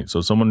next point. So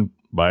someone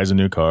buys a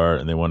new car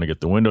and they want to get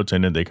the window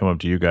tinted. They come up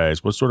to you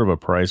guys. What sort of a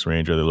price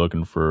range are they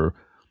looking for?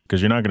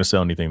 Because you're not going to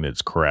sell anything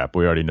that's crap.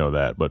 We already know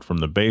that. But from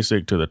the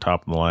basic to the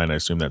top of the line, I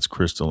assume that's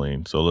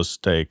crystalline. So let's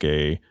take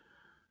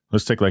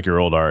like your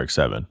old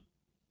RX-7.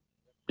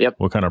 Yep.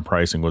 What kind of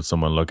pricing would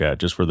someone look at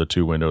just for the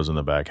two windows in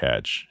the back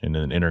hatch and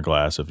then inner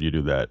glass if you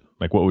do that?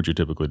 Like, what would you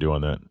typically do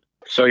on that?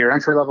 So your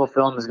entry-level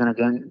film is going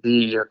to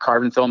be your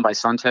carbon film by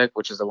Suntech,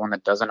 which is the one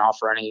that doesn't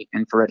offer any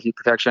infrared heat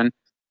protection.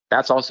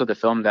 That's also the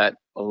film that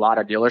a lot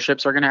of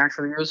dealerships are going to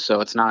actually use.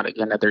 So it's not,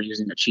 again, that they're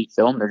using a cheap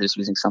film. They're just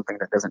using something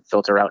that doesn't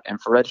filter out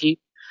infrared heat.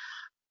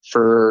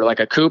 For like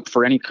a coupe,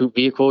 for any coupe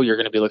vehicle, you're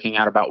going to be looking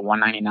at about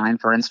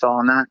 $199 for install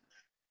on that.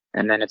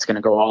 And then it's going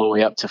to go all the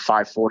way up to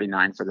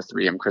 $549 for the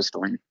 3M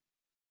crystalline.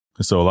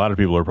 So a lot of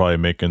people are probably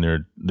making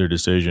their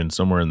decision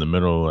somewhere in the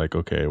middle, like,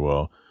 okay,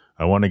 well,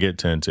 I want to get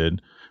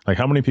tinted. Like,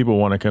 how many people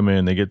want to come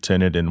in, they get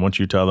tinted, and once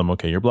you tell them,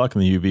 okay, you're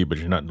blocking the UV, but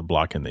you're not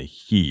blocking the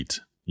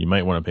heat, you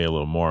might want to pay a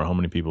little more. How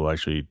many people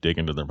actually dig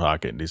into their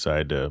pocket and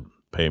decide to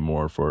pay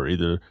more for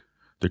either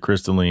the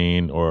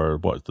crystalline or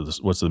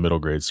what's the middle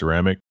grade,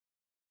 ceramic?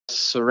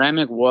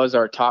 Ceramic was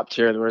our top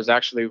tier. There was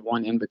actually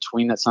one in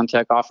between that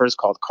Suntech offers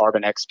called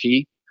Carbon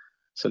XP.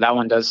 So that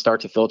one does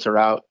start to filter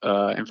out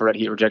infrared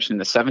heat rejection in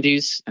the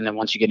 70s. And then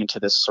once you get into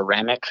the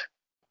ceramic,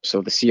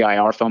 so the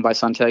CIR film by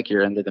Suntech,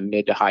 you're into the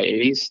mid to high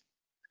 80s.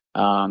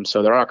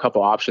 So there are a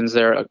couple options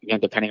there, again,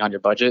 depending on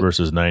your budget.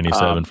 Versus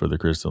 97 for the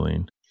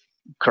crystalline.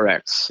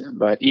 Correct.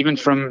 But even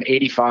from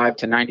 85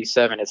 to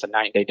 97, it's a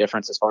 9-day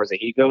difference as far as the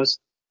heat goes.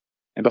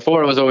 And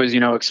before it was always,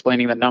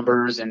 explaining the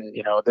numbers and,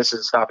 this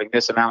is stopping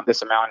this amount,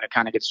 and it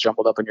kind of gets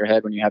jumbled up in your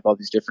head when you have all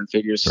these different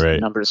figures, right,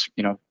 numbers,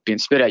 being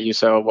spit at you.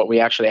 So what we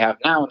actually have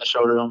now in the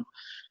showroom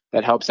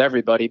that helps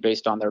everybody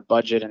based on their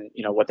budget and,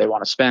 what they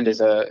want to spend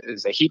is a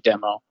heat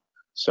demo.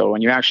 So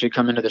when you actually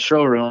come into the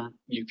showroom,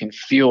 you can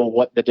feel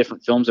what the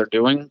different films are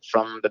doing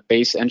from the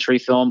base entry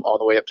film all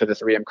the way up to the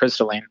 3M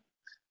crystalline.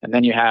 And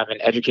then you have an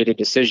educated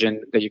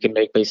decision that you can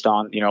make based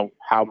on,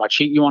 how much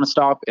heat you want to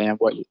stop and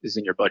what is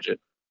in your budget.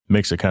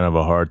 Makes it kind of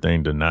a hard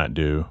thing to not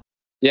do.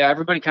 Yeah,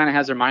 everybody kind of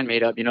has their mind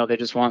made up. They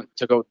just want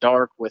to go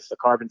dark with the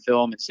carbon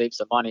film and save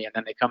some money. And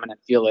then they come in and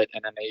feel it.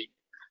 And then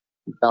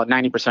about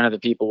 90% of the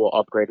people will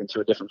upgrade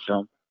into a different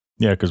film.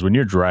 Yeah, because when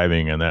you're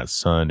driving and that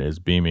sun is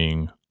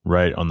beaming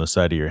right on the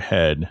side of your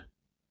head,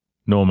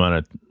 no amount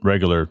of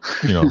regular,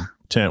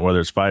 tint, whether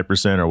it's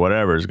 5% or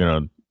whatever, is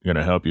gonna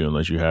help you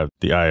unless you have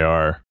the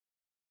IR.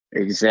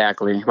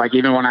 Exactly. Like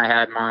even when I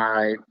had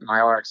my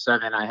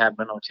RX-7, I had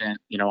limo tint,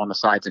 on the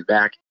sides and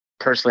back.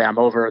 Personally, I'm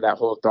over that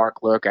whole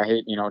dark look. I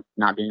hate,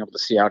 not being able to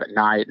see out at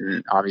night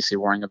and obviously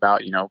worrying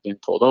about, being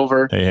pulled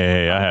over.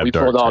 Hey, I have we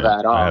dark pulled all tint.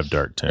 that off. I have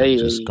dark tint.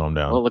 Just calm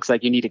down. Well, it looks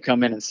like you need to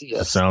come in and see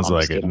us. It sounds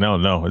like it.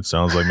 No, it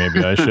sounds like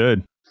maybe I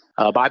should.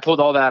 But I pulled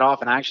all that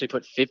off, and I actually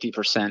put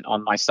 50%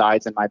 on my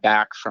sides and my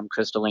back from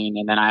crystalline.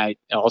 And then I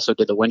also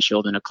did the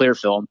windshield in a clear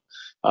film,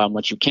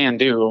 which you can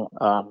do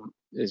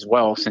as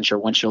well, since your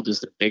windshield is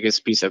the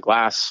biggest piece of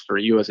glass for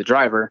you as a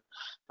driver.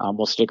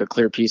 We'll stick a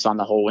clear piece on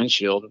the whole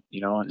windshield,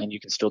 and then you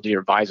can still do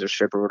your visor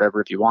strip or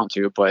whatever if you want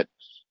to. But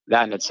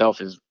that in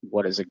itself is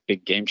what is a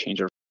big game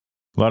changer.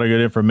 A lot of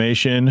good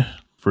information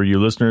for you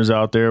listeners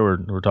out there.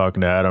 We're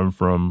talking to Adam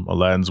from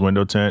Aladdin's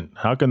Window Tint.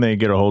 How can they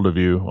get a hold of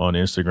you on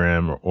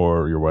Instagram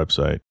or your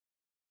website?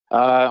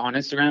 On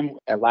Instagram,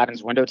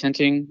 Aladdin's Window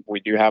Tinting.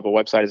 We do have a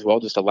website as well,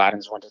 just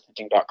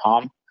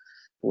aladdinswindowtinting.com.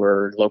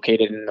 We're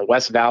located in the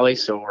West Valley,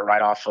 so we're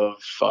right off of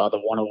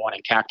the 101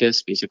 and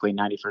Cactus, basically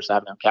 91st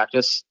Avenue and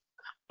Cactus.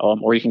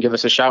 Or you can give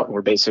us a shout.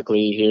 We're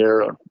basically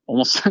here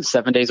almost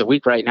 7 days a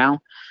week right now.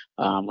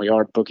 We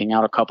are booking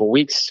out a couple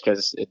weeks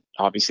because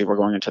obviously we're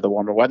going into the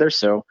warmer weather.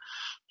 So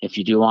if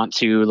you do want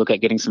to look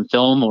at getting some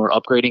film or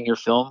upgrading your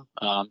film,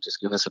 just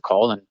give us a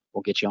call and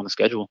we'll get you on the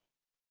schedule,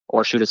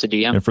 or shoot us a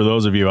DM. And for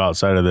those of you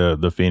outside of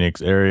the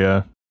Phoenix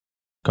area,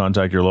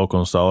 contact your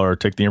local installer.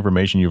 Take the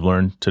information you've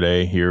learned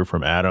today here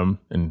from Adam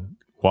and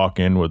walk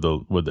in with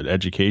an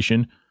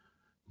education,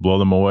 blow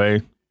them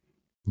away,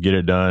 get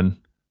it done.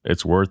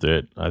 It's worth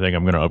it. I think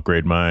I'm going to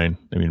upgrade mine.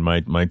 I mean,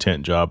 my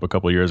tent job a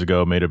couple of years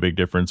ago made a big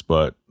difference,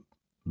 but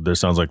there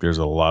sounds like there's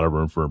a lot of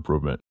room for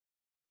improvement.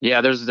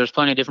 Yeah, there's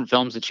plenty of different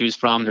films to choose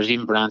from. There's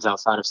even brands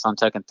outside of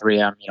Suntech and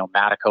 3M,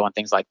 Matico and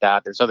things like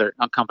that. There's other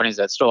companies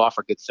that still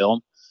offer good film.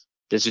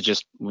 This is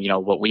just,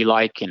 what we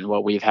like and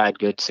what we've had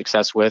good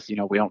success with.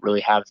 We don't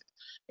really have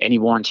any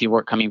warranty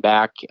work coming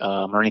back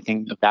or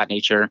anything of that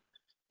nature.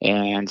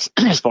 And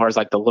as far as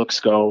like the looks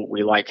go,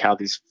 we like how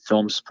these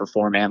films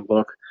perform and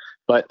look.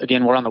 But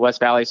again, we're on the West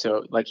Valley.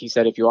 So like he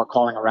said, if you are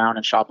calling around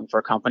and shopping for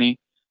a company,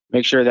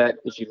 make sure that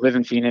if you live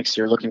in Phoenix,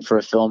 you're looking for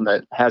a film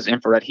that has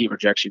infrared heat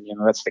rejection.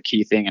 That's the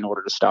key thing in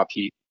order to stop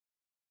heat.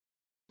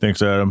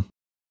 Thanks, Adam.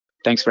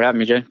 Thanks for having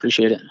me, Jay.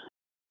 Appreciate it.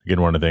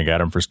 Again, want to thank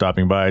Adam for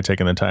stopping by,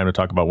 taking the time to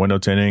talk about window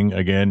tinting.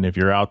 Again, if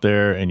you're out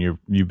there and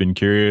you've been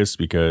curious,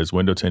 because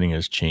window tinting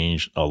has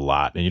changed a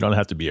lot, and you don't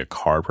have to be a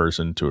car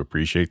person to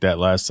appreciate that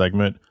last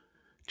segment.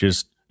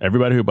 Just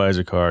everybody who buys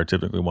a car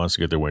typically wants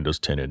to get their windows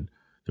tinted.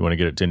 They want to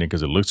get it tinted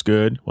because it looks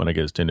good, want to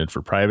get it tinted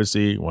for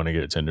privacy, want to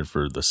get it tinted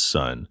for the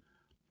sun.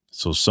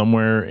 So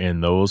somewhere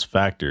in those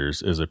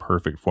factors is a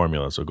perfect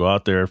formula. So go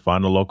out there,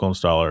 find a local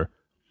installer,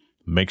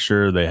 make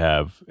sure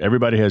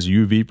everybody has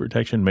UV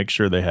protection, make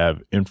sure they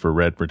have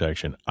infrared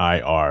protection,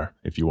 IR,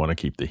 if you want to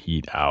keep the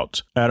heat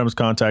out. Adam's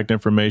contact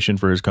information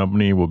for his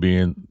company will be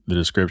in the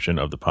description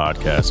of the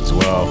podcast as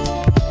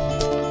well.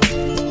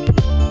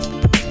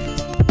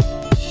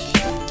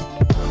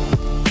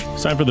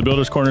 It's time for the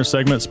Builder's Corner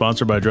segment,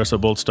 sponsored by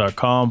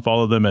DressUpBolts.com.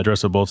 Follow them at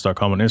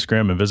DressUpBolts.com on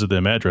Instagram and visit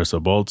them at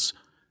DressUpBolts.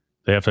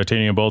 They have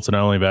titanium bolts that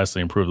not only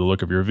vastly improve the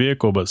look of your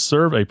vehicle, but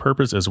serve a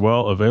purpose as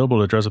well. Available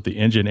to dress up the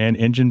engine and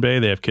engine bay.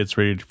 They have kits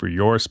ready for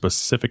your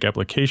specific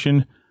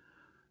application.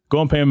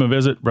 Go and pay them a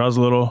visit, browse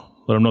a little,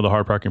 let them know the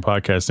Hard Parking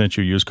Podcast sent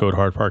you. Use code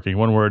HARDPARKING,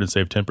 one word, and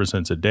save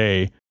 10% a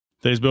day.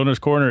 Today's Builder's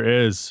Corner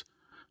is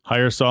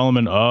Hire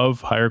Solomon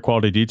of Hire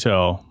Quality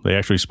Detail. They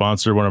actually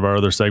sponsor one of our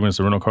other segments,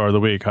 the Rental Car of the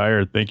Week.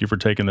 Hire, thank you for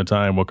taking the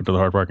time. Welcome to the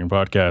Hard Parking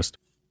Podcast.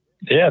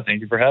 Yeah,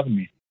 thank you for having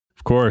me.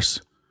 Of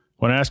course.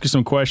 I want to ask you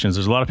some questions.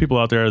 There's a lot of people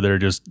out there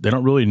that they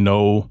don't really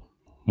know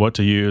what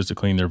to use to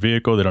clean their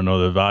vehicle. They don't know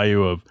the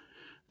value of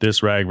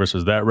this rag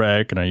versus that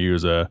rag. Can I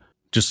use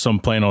just some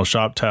plain old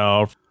shop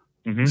towel?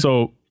 Mm-hmm.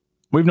 So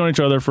we've known each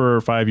other for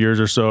 5 years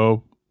or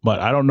so, but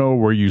I don't know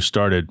where you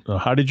started.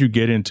 How did you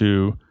get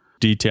into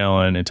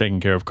detailing and taking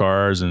care of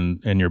cars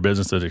and your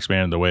business has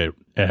expanded the way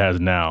it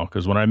has now?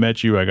 Because when I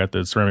met you, I got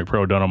the Ceramic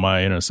Pro done on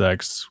my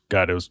NSX.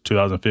 God, it was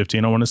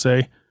 2015, I want to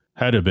say.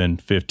 Had to have been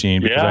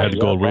 15 because I had the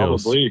gold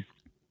wheels. Probably.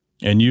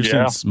 And you've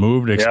since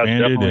moved,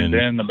 expanded, definitely and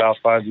been about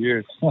 5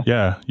 years.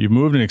 Yeah, you've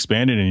moved and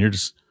expanded, and you're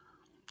just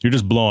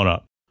blowing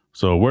up.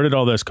 So where did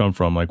all this come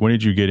from? Like, when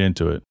did you get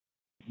into it?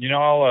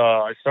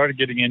 I started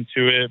getting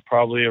into it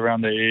probably around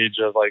the age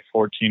of like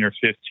 14 or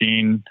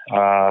 15.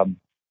 I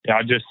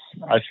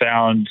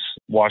found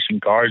washing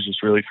cars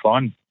just really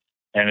fun,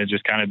 and it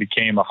just kind of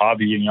became a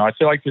hobby. I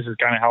feel like this is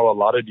kind of how a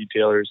lot of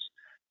detailers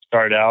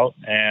start out,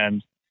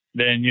 and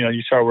then,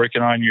 you start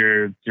working on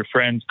your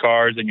friends'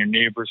 cars and your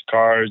neighbors'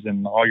 cars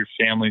and all your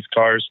family's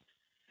cars.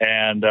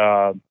 And,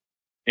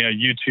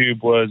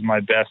 YouTube was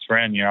my best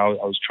friend. I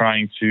was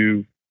trying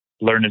to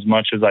learn as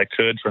much as I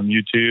could from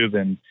YouTube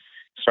and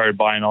started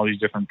buying all these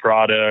different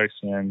products,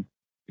 and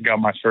got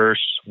my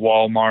first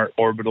Walmart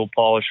orbital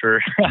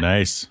polisher.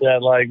 Nice.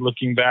 That, like,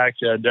 looking back,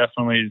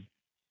 definitely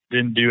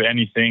didn't do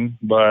anything.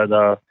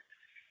 But,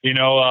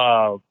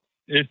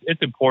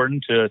 it's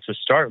important to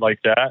start like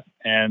that,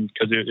 and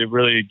because it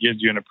really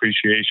gives you an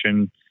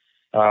appreciation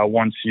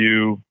once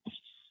when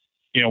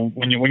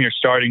you're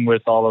starting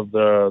with all of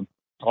the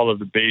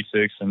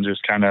basics and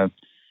just kind of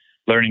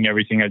learning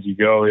everything as you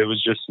go. It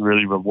was just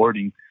really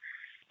rewarding.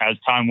 As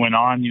time went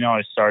on,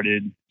 I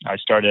started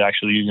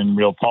actually using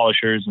real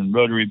polishers and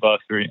rotary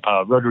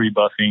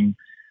buffing,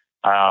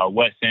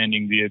 wet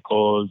sanding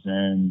vehicles,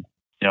 and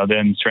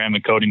then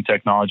ceramic coating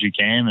technology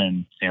came,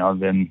 and,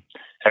 then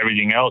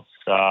everything else,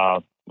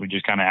 we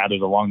just kind of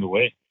added along the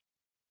way.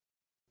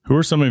 Who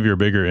are some of your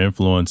bigger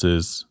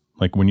influences?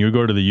 Like when you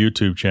go to the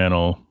YouTube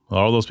channel,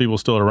 are all those people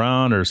still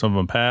around, or some of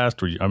them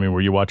passed? Were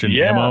you watching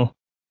Ammo?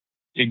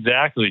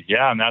 Exactly.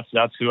 Yeah. And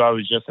that's who I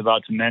was just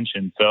about to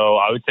mention. So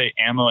I would say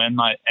Ammo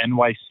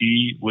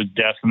NYC was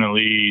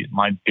definitely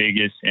my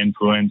biggest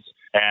influence.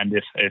 And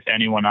if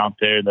anyone out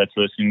there that's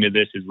listening to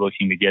this is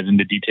looking to get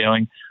into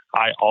detailing,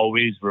 I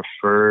always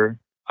refer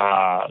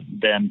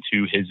them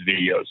to his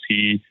videos.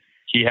 He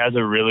has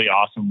a really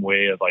awesome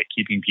way of like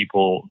keeping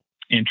people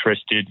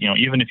interested.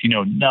 Even if you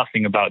know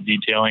nothing about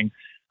detailing,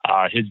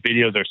 his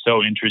videos are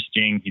so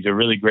interesting. He's a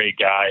really great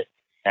guy,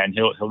 and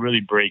he'll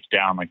really break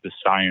down like the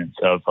science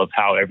of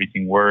how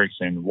everything works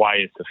and why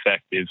it's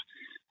effective.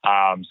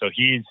 So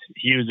he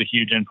was a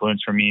huge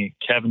influence for me.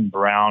 Kevin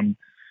Brown,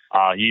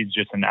 he's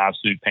just an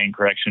absolute paint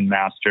correction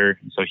master.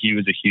 So he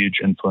was a huge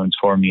influence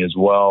for me as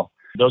well.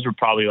 Those were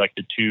probably like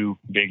the two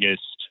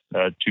biggest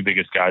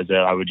guys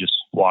that I would just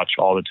watch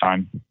all the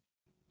time.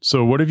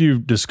 So what have you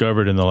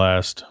discovered in the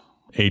last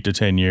 8 to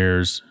 10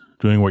 years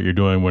doing what you're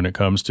doing when it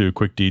comes to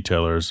quick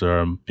detailers?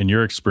 In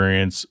your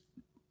experience,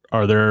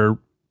 are there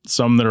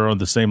some that are on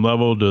the same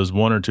level? Does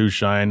one or two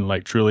shine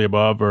like truly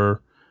above,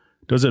 or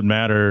does it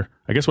matter?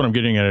 I guess what I'm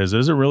getting at is,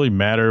 does it really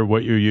matter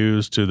what you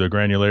use to the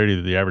granularity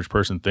that the average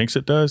person thinks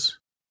it does?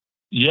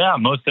 Yeah,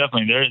 most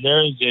definitely.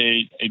 There is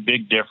a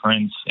big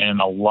difference in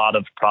a lot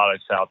of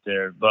products out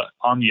there. But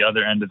on the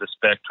other end of the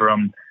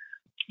spectrum,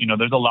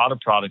 there's a lot of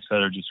products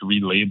that are just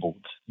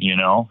relabeled,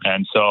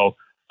 and so,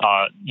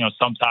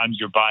 sometimes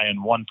you're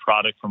buying one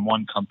product from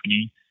one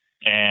company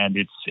and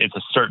it's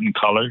a certain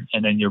color,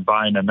 and then you're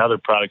buying another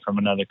product from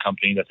another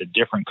company that's a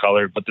different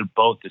color, but they're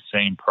both the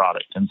same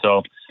product. And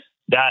so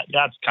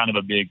that's kind of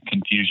a big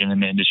confusion in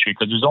the industry,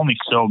 because there's only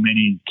so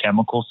many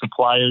chemical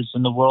suppliers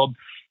in the world.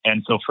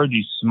 And so for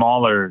these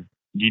smaller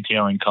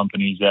detailing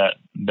companies that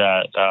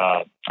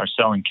are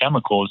selling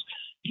chemicals,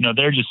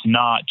 they're just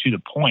not to the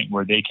point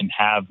where they can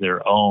have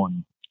their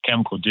own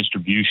chemical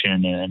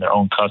distribution and their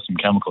own custom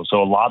chemicals.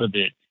 So a lot of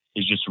it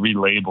is just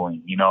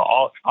relabeling.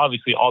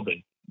 Obviously all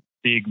the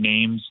big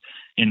names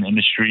in the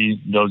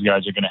industry, those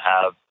guys are going to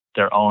have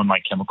their own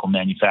like chemical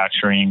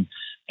manufacturing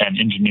and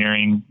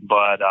engineering,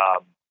 but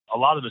a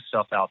lot of the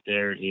stuff out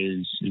there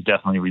is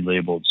definitely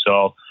relabeled.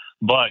 So,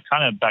 but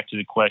kind of back to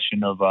the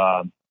question of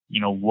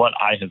what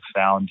I have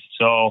found.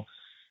 So,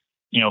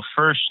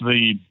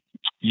 firstly,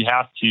 you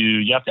have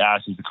to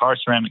ask, is the car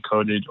ceramic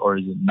coated or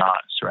is it not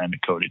ceramic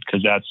coated?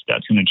 Because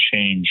that's going to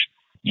change,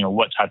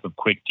 what type of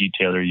quick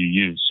detailer you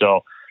use.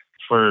 So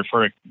for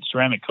a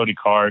ceramic coated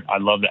car, I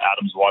love the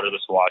Adams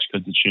waterless wash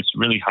because it's just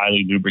really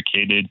highly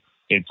lubricated.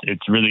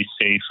 It's really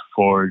safe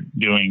for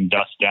doing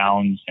dust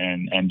downs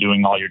and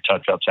doing all your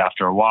touch ups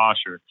after a wash,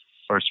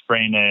 or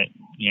spraying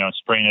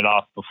it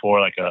off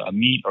before like a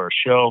meet or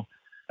a show.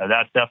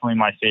 That's definitely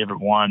my favorite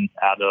one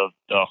out of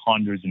the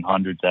hundreds and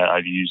hundreds that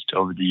I've used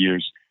over the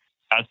years.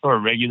 As for a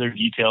regular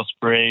detail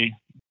spray,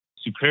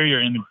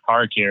 Superior Image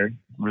Car Care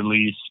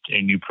released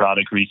a new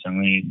product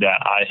recently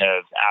that I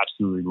have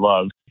absolutely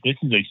loved. This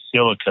is a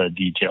silica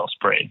detail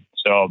spray.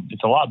 So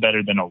it's a lot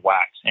better than a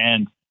wax,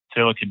 and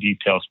silica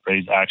detail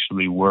sprays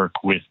actually work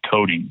with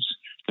coatings,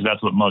 because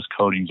that's what most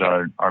coatings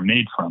are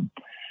made from.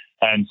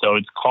 And so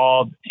it's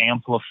called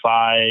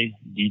Amplify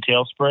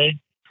Detail Spray.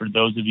 For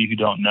those of you who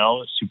don't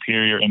know,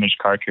 Superior Image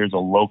Car Care is a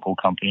local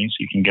company, so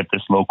you can get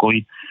this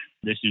locally.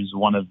 This is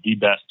one of the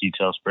best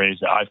detail sprays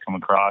that I've come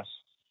across.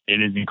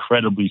 It is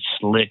incredibly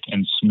slick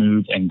and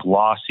smooth and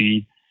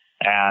glossy,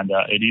 and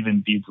it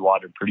even beads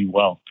water pretty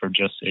well for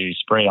just a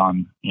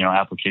spray-on,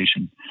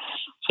 application.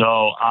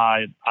 So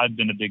I've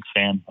been a big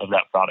fan of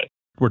that product.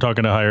 We're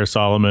talking to Hire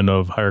Solomon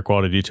of Higher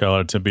Quality Detail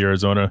out of Tempe,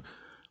 Arizona.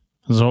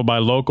 So by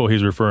local,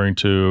 he's referring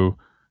to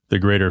the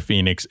greater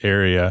Phoenix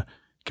area.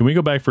 Can we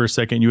go back for a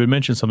second? You had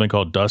mentioned something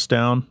called dust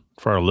down.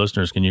 For our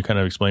listeners, can you kind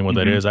of explain what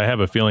that is? I have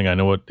a feeling I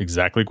know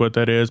exactly what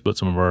that is, but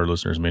some of our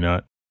listeners may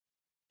not.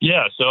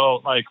 Yeah,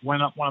 so like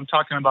when I'm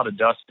talking about a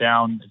dust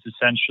down, it's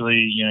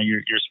essentially,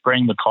 you're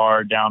spraying the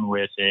car down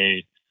with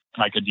a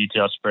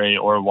detail spray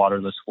or a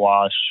waterless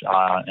wash,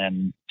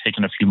 and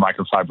taking a few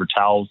microfiber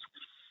towels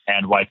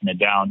and wiping it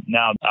down.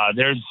 Now,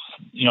 there's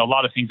a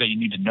lot of things that you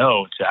need to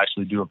know to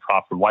actually do a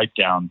proper wipe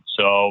down.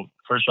 So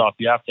first off,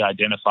 you have to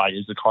identify,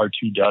 is the car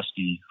too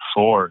dusty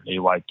for a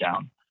wipe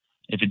down?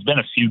 If it's been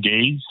a few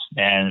days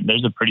and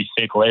there's a pretty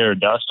thick layer of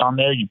dust on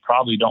there, you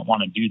probably don't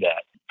want to do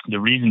that. The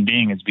reason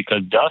being is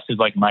because dust is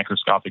like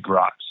microscopic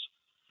rocks.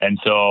 And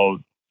so,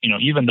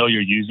 even though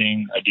you're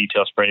using a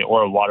detail spray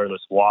or a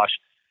waterless wash,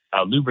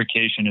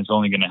 lubrication is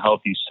only going to help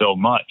you so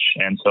much.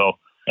 And so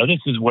this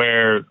is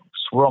where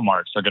swirl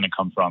marks are going to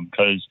come from,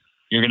 because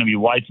you're going to be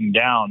wiping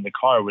down the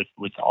car with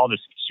all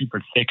this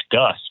super thick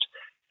dust.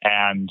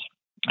 And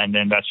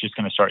then that's just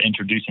going to start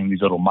introducing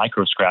these little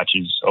micro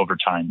scratches over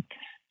time.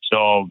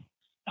 So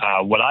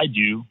what I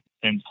do,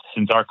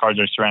 since our cars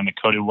are ceramic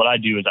coated, what I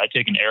do is I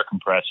take an air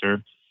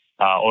compressor,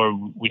 or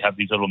we have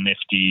these little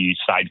nifty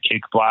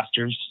sidekick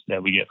blasters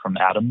that we get from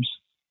Adams.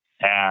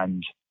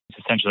 and it's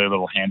essentially a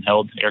little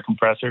handheld air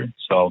compressor.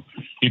 So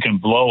you can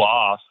blow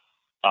off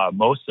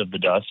most of the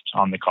dust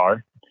on the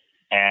car.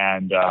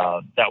 And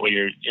that way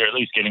you're at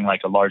least getting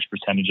like a large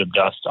percentage of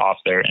dust off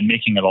there and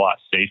making it a lot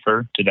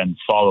safer to then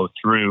follow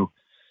through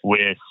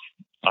with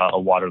a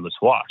waterless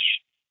wash.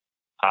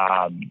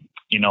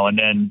 And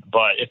then,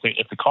 but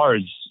if the car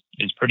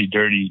is pretty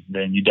dirty,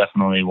 then you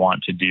definitely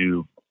want to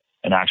do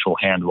an actual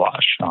hand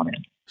wash on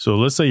it. So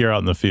let's say you're out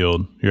in the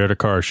field, you're at a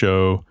car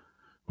show,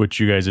 which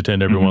you guys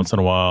attend every once in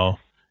a while,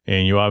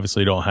 and you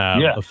obviously don't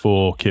have a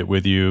full kit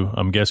with you.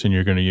 I'm guessing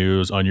you're going to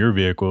use on your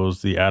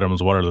vehicles the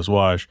Adams waterless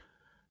wash.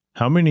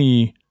 How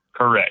many?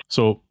 Correct.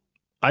 So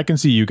I can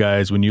see you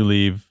guys when you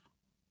leave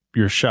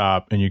your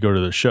shop and you go to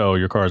the show,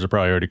 your cars are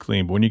probably already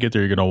clean, but when you get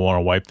there, you're going to want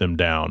to wipe them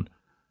down.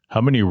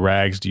 How many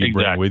rags do you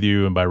bring with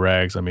you? And by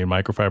rags, I mean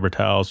microfiber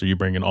towels. Are you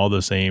bringing all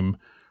the same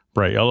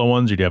bright yellow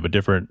ones, or do you have a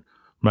different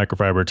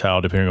microfiber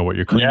towel depending on what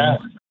you're cleaning? Yeah.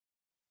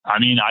 I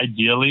mean,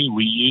 ideally,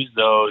 we use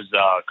those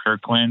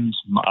Kirkland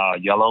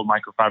yellow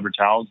microfiber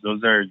towels.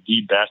 Those are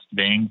the best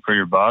bang for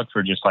your buck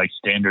for just like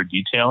standard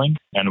detailing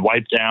and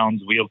wipe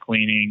downs, wheel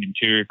cleaning,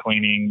 interior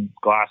cleaning,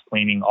 glass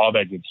cleaning, all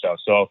that good stuff.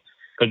 So,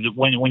 because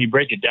when you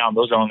break it down,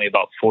 those are only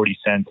about 40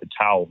 cents a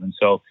towel. And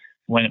so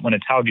when a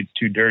towel gets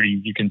too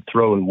dirty, you can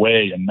throw it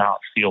away and not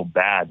feel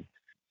bad.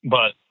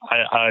 But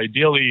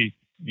ideally,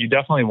 you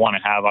definitely want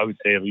to have, I would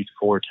say, at least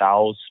 4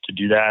 towels to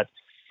do that.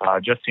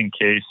 Just in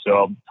case.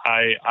 So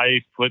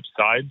I flip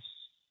sides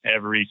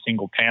every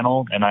single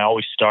panel, and I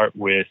always start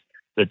with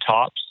the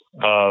tops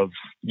of,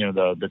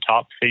 the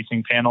top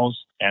facing panels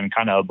and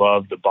kind of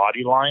above the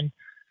body line.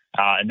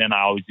 And then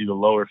I always do the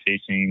lower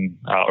facing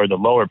or the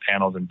lower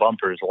panels and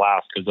bumpers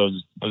last, because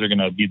those are going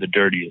to be the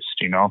dirtiest,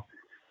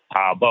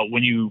 But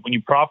when you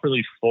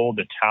properly fold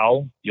the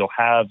towel, you'll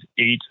have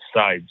 8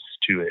 sides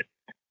to it.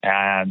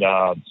 And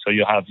so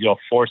you'll have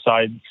 4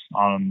 sides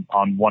on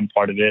one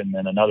part of it, and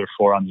then another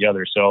 4 on the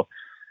other. So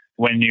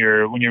when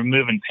you're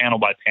moving panel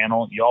by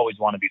panel, you always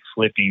want to be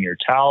flipping your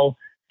towel,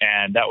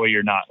 and that way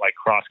you're not like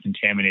cross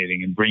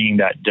contaminating and bringing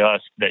that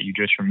dust that you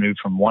just removed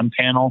from one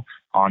panel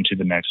onto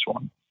the next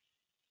one.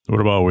 What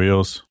about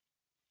wheels?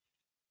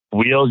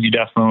 Wheels, you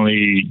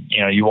definitely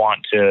you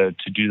want to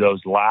do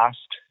those last,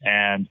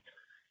 and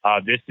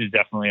this is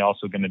definitely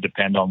also going to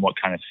depend on what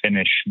kind of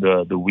finish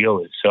the wheel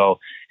is. So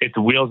if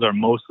the wheels are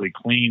mostly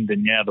clean,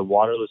 then the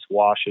waterless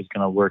wash is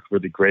going to work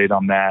really great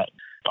on that.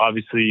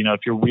 Obviously,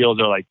 if your wheels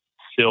are like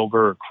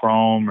silver or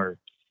chrome or,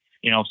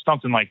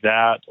 something like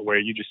that, where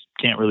you just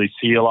can't really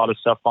see a lot of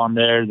stuff on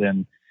there,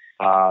 then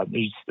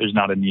there's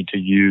not a need to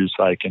use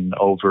like an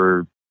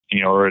over,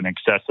 or an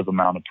excessive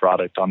amount of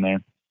product on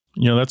there.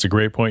 That's a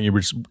great point.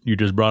 You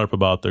just brought up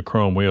about the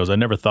chrome wheels. I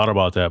never thought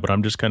about that, but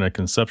I'm just kind of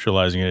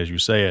conceptualizing it as you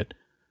say it.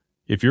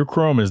 If your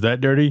chrome is that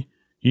dirty,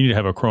 you need to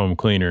have a chrome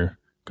cleaner,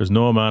 because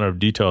no amount of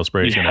detail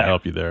spray is going to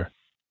help you there.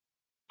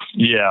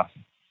 Yeah,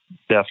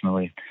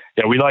 definitely.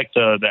 Yeah, we like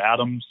the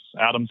Adams.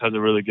 Adams has a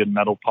really good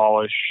metal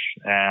polish,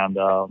 and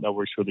that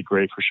works really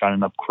great for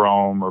shining up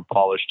chrome or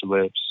polished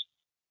lips.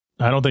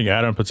 I don't think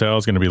Adam Patel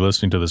is going to be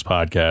listening to this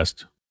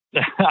podcast.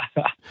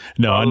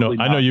 No, I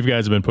know you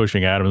guys have been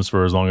pushing Adams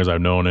for as long as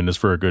I've known, and it's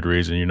for a good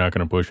reason. You're not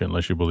going to push it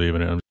unless you believe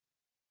in it.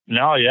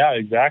 No, yeah,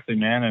 exactly,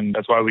 man. And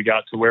that's why we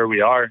got to where we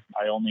are.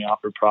 I only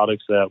offer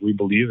products that we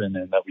believe in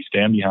and that we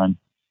stand behind.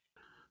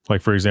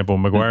 Like, for example,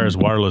 Meguiar's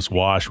waterless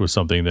wash was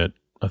something that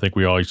I think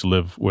we all used to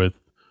live with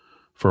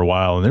for a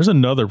while. And there's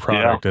another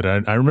product that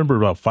I remember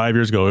about 5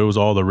 years ago, it was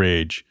all the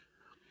rage.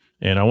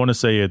 And I want to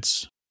say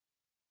it's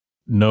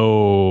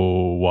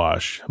No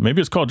Wash.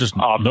 Maybe it's called just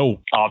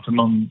No.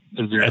 Optimum.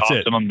 Is there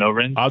Optimum No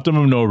Rinse?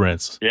 Optimum No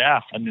Rinse.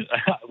 Yeah. And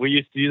we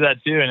used to do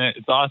that too. And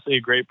it's honestly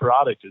a great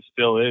product. It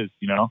still is,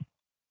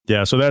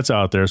 Yeah, so that's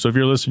out there. So if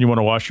you're listening, you want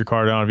to wash your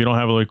car down. If you don't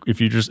have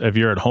if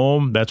you're at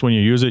home, that's when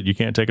you use it. You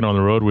can't take it on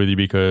the road with you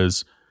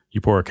because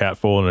you pour a cat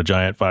full in a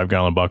giant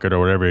 5-gallon bucket or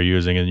whatever you're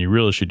using, and you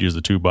really should use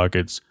the 2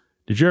 buckets.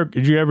 Did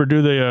you ever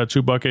do the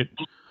 2-bucket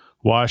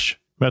wash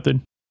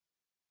method?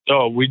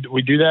 So we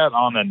do that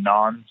on a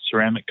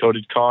non-ceramic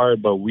coated car,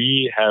 but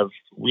we have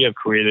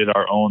created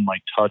our own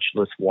like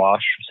touchless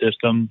wash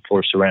system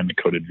for ceramic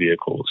coated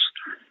vehicles.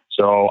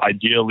 So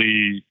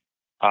ideally,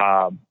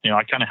 I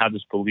kind of have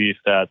this belief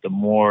that the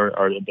more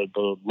or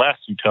the less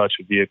you touch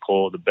a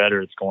vehicle, the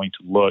better it's going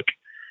to look.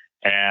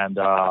 And,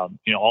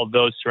 all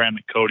those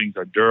ceramic coatings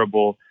are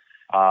durable.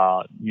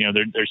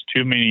 There's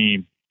too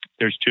many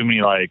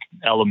like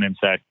elements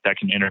that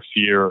can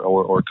interfere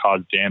or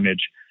cause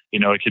damage.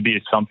 It could be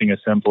something as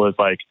simple as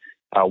like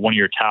one of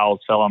your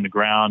towels fell on the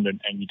ground and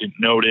you didn't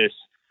notice.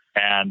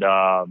 And,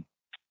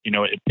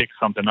 it picks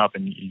something up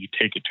and you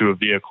take it to a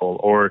vehicle,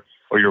 or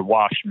your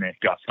wash mitt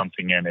got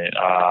something in it.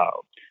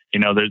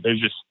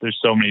 There's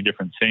so many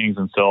different things.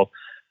 And so,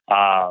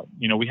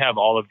 we have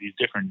all of these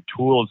different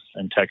tools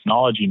and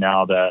technology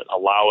now that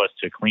allow us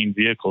to clean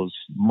vehicles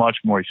much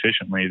more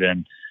efficiently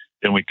than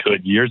we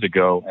could years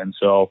ago. And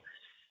so,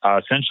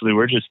 essentially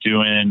we're just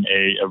doing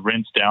a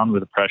rinse down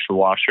with a pressure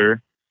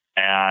washer,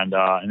 and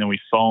then we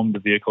foam the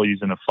vehicle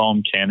using a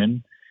foam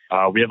cannon.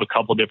 We have a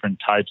couple different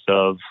types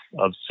of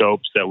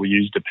soaps that we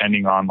use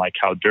depending on like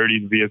how dirty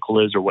the vehicle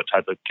is or what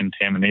type of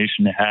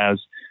contamination it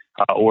has,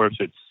 or if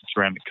it's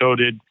ceramic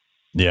coated.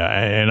 Yeah,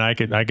 and I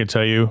could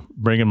tell you,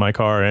 bringing my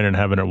car in and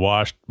having it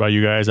washed by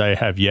you guys, I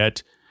have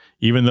yet,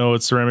 even though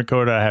it's ceramic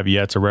coated, I have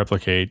yet to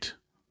replicate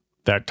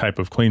that type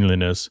of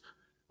cleanliness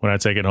when I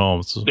take it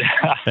home. So,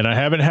 and I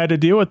haven't had to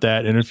deal with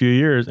that in a few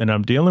years, and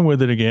I'm dealing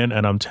with it again,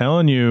 and I'm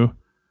telling you,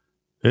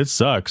 it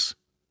sucks,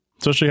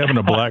 especially having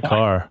a black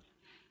car.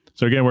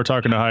 So again, we're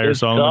talking to Higher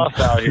Solomon. Tough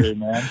out here,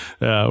 man.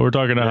 We're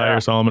talking to Higher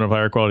Solomon of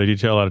Higher Quality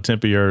Detail out of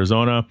Tempe,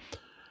 Arizona.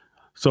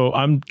 So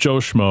I'm Joe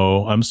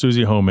Schmo. I'm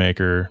Susie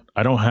Homemaker.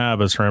 I don't have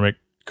a ceramic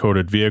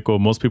coated vehicle.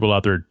 Most people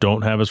out there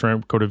don't have a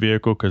ceramic coated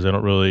vehicle because they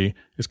don't really.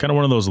 It's kind of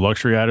one of those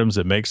luxury items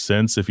that makes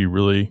sense if you're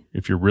really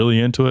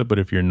into it. But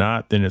if you're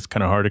not, then it's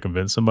kind of hard to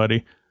convince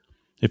somebody.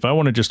 If I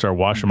want to just start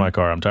washing my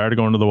car, I'm tired of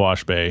going to the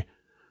wash bay.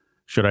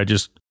 Should I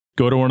just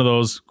go to one of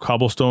those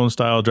cobblestone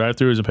style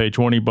drive-throughs and pay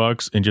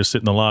 $20 and just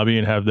sit in the lobby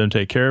and have them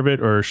take care of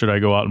it? Or should I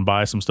go out and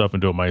buy some stuff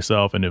and do it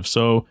myself? And if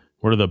so,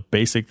 what are the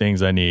basic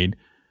things I need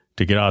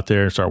to get out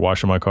there and start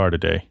washing my car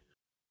today?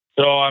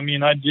 So, I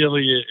mean,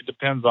 ideally, it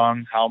depends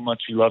on how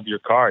much you love your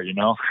car, you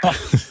know?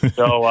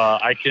 So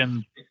I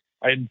can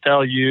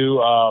tell you,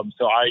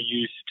 so I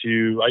used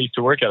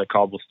to work at a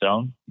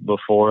cobblestone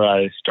before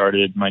I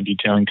started my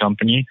detailing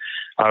company.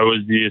 I was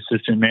the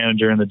assistant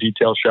manager in the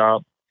detail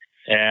shop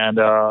and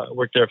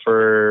worked there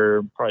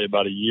for probably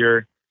about a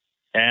year.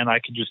 And I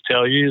can just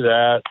tell you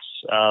that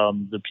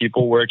the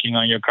people working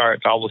on your car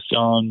at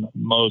Cobblestone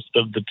most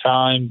of the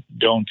time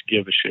don't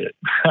give a shit.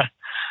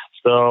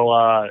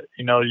 So,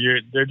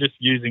 they're just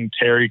using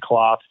terry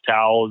cloth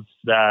towels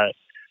that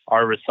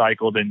are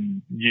recycled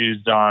and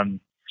used on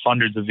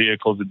hundreds of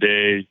vehicles a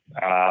day.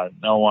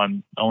 No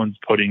one's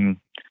putting,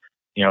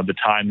 the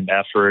time and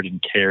effort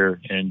and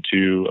care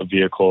into a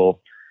vehicle.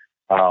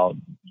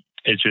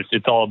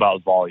 It's all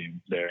about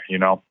volume there,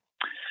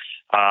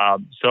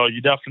 So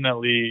you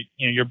definitely,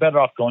 you're better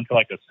off going to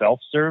like a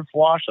self-serve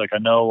wash. Like I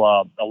know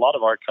a lot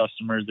of our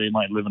customers, they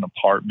might live in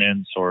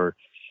apartments or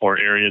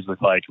areas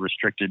with like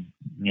restricted,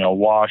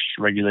 wash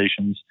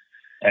regulations.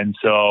 And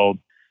so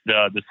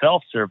the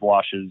self-serve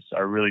washes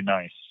are really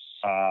nice.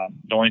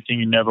 The only thing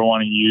you never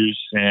want to use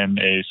in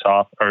the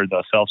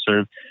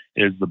self-serve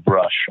is the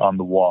brush on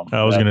the wall.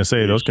 I was going to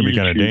say, those can be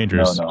kind of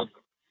dangerous. No.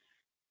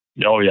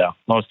 Oh yeah,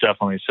 most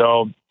definitely.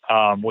 So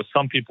what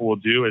some people will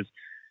do is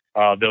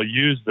they'll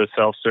use the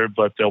self-serve,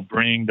 but they'll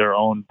bring their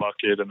own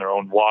bucket and their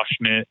own wash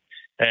mitt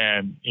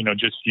and,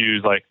 just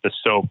use like the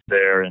soap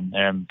there and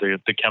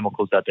the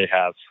chemicals that they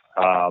have,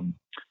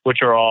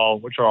 which are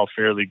all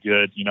fairly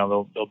good.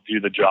 They'll do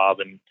the job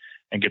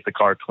and get the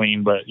car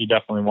clean, but you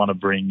definitely want to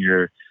bring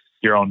your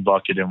own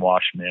bucket and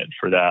wash mitt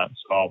for that.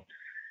 So,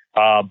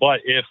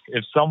 but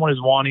if someone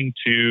is wanting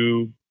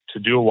to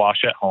do a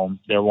wash at home,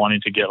 they're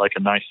wanting to get like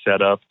a nice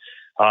setup.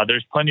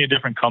 There's plenty of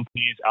different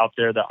companies out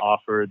there that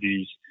offer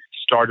these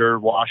starter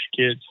wash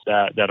kits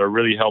that are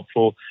really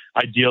helpful.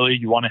 Ideally,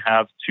 you want to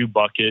have 2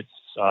 buckets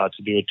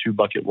to do a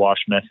 2-bucket wash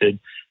method.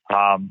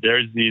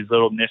 There's these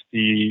little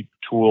nifty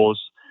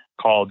tools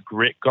called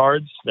grit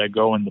guards that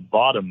go in the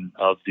bottom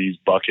of these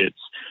buckets.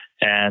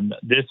 And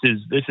this is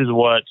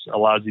what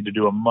allows you to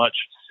do a much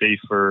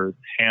safer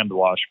hand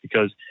wash,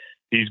 because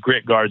these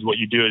grit guards, what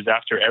you do is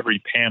after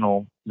every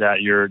panel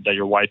that you're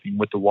wiping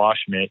with the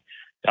wash mitt,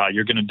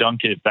 you're going to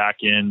dunk it back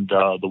in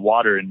the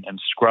water and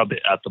scrub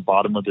it at the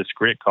bottom of this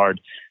grit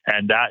guard.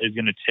 And that is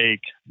going to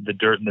take the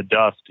dirt and the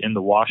dust in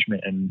the wash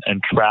mitt and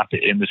trap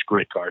it in this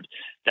grit guard.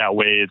 That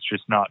way it's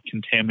just not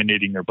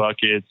contaminating your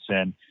buckets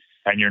and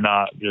you're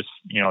not just,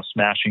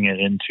 smashing it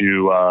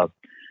into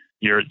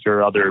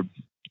your other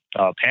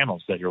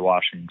panels that you're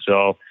washing.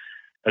 So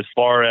as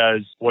far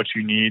as what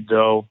you need,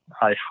 though,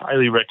 I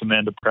highly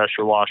recommend a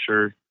pressure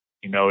washer.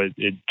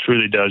 It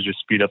truly does just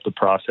speed up the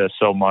process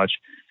so much.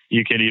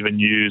 You can even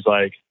use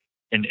like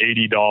an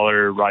 $80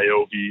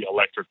 Ryobi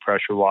electric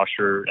pressure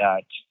washer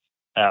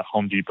at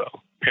Home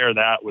Depot. Pair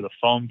that with a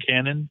foam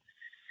cannon,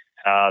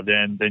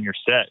 then you're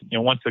set.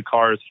 Once the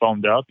car is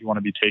foamed up, you want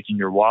to be taking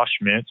your wash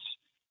mitts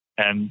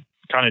and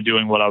kind of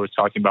doing what I was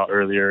talking about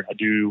earlier. I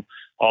do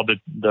all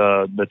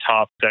the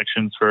top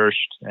sections first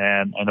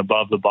and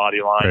above the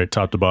body line. Right,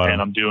 top to bottom.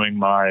 And I'm doing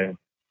my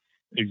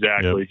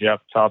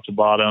top to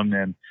bottom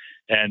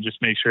and just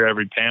make sure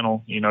every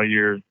panel,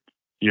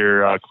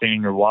 you're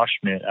cleaning your wash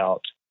mitt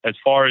out. As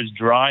far as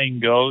drying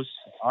goes,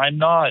 I'm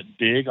not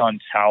big on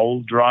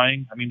towel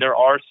drying. I mean, there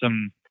are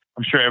some,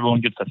 I'm sure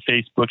everyone gets a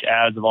Facebook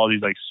ads of all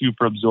these like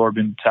super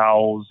absorbent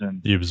towels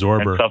and the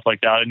absorber and stuff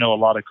like that. I know a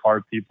lot of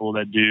car people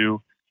that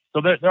do. So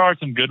there are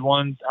some good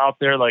ones out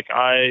there. Like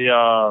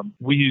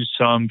we use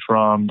some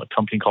from a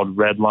company called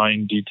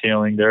Redline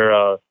Detailing. They're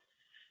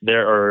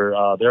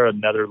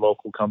another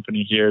local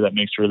company here that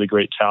makes really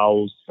great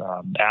towels.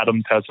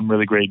 Adams has some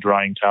really great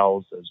drying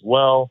towels as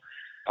well.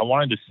 I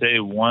wanted to say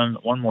one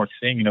more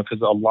thing,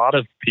 because a lot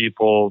of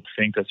people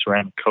think that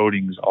ceramic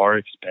coatings are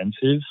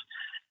expensive.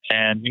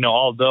 And,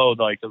 although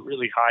like the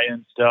really high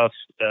end stuff,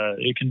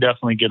 it can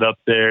definitely get up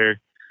there.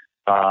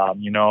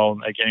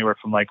 like anywhere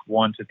from like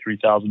 $1,000 to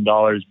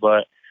 $3,000.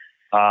 But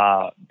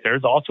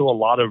there's also a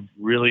lot of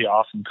really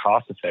awesome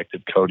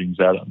cost-effective coatings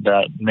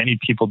that many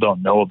people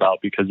don't know about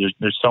because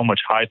there's so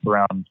much hype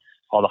around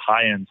all the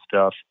high-end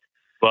stuff.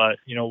 But,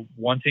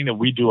 one thing that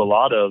we do a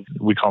lot of,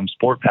 we call them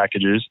sport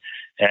packages,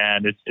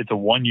 and it's a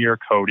 1-year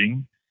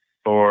coating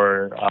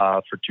for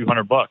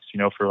 $200,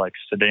 for like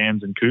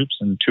sedans and coupes,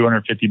 and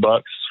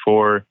 $250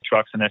 for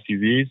trucks and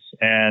SUVs.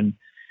 And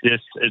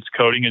its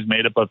coating is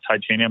made up of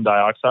titanium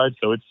dioxide,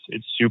 so it's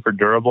super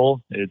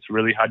durable. It's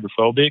really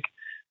hydrophobic.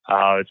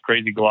 It's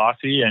crazy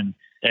glossy, and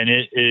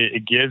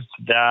it gives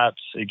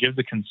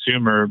the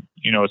consumer,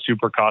 a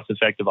super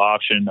cost-effective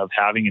option of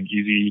having an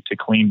easy to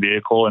clean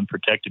vehicle and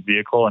protected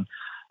vehicle. And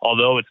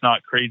although it's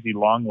not crazy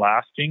long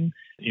lasting,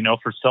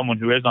 for someone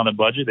who is on a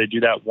budget, they do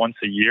that once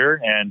a year,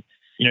 and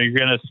you're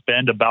going to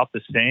spend about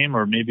the same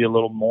or maybe a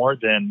little more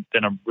than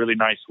a really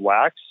nice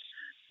wax,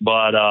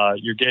 but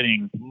you're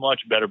getting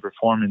much better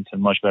performance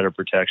and much better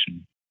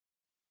protection.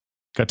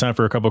 Got time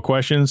for a couple of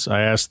questions? I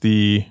asked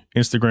the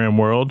Instagram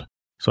world,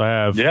 so I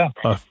have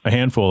a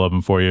handful of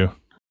them for you.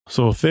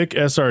 So Thick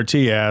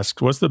SRT asked,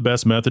 what's the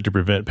best method to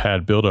prevent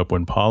pad buildup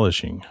when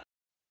polishing?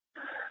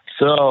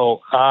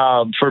 So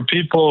for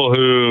people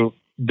who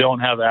don't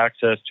have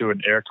access to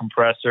an air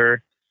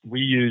compressor, we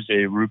use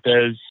a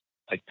Rupes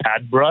like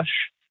pad brush.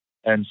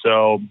 And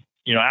so,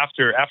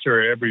 after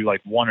every like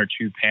 1 or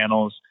 2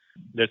 panels,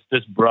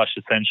 this brush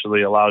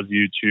essentially allows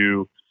you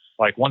to,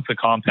 like, once the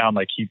compound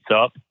like heats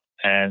up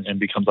and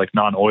becomes like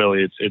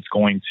non-oily, it's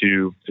going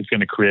to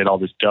create all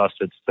this dust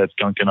that's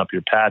gunking up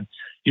your pad.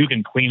 You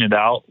can clean it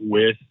out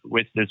with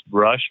this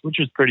brush, which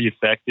is pretty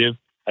effective.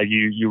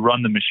 You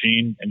run the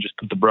machine and just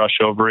put the brush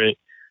over it,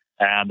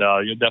 and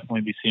you'll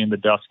definitely be seeing the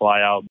dust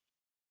fly out.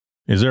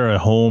 Is there a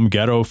home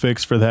ghetto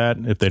fix for that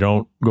if they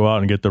don't go out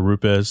and get the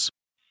Rupes?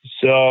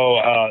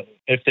 So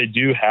if they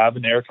do have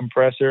an air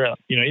compressor,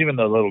 even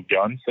the little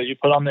guns that you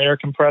put on the air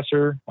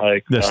compressor,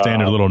 like the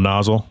standard little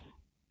nozzle.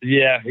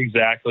 Yeah,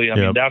 exactly. I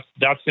mean,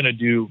 that's going to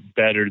do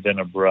better than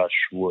a brush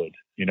would,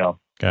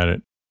 Got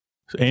it.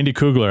 So Andy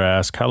Kugler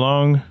asked, how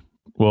long?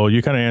 Well,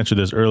 you kind of answered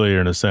this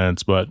earlier in a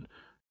sense, but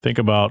think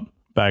about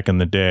back in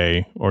the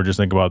day, or just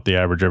think about the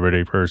average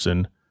everyday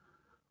person.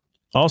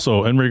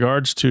 Also, in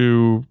regards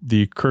to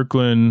the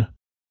Kirkland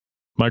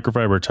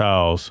microfiber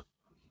towels,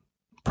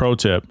 pro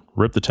tip,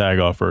 rip the tag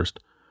off first.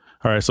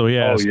 All right, so he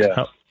asked,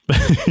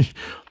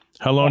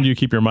 how long do you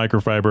keep your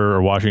microfiber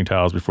or washing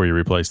towels before you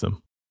replace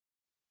them?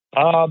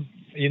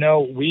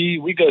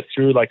 We go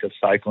through like a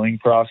cycling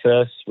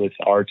process with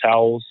our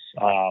towels.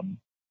 And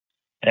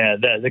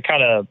that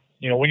kind of,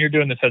 when you're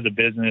doing this as a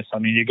business, I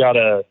mean,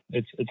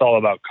 it's all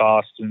about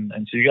cost. And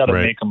so you got to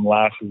make them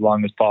last as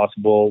long as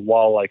possible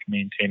while like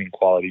maintaining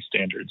quality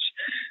standards.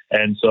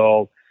 And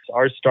so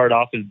ours start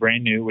off as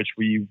brand new, which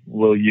we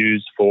will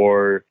use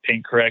for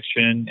paint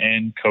correction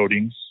and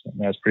coatings. And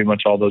that's pretty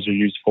much all those are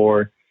used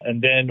for.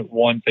 And then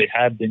once they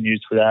have been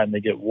used for that and they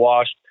get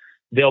washed,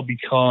 they'll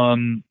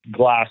become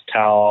glass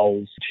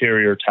towels,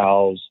 interior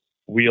towels,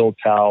 wheel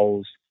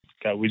towels.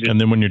 And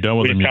then when you're done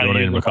with them, you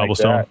donate them to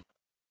Cobblestone?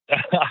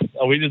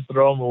 We just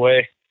throw them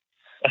away.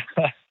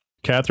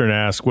 Catherine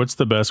asks, what's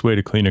the best way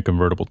to clean a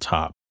convertible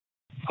top?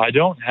 I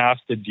don't have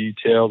to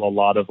detail a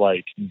lot of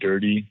like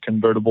dirty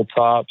convertible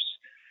tops.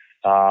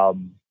 I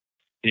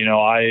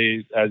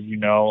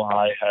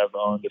have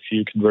owned a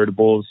few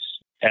convertibles,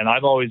 and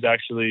I've always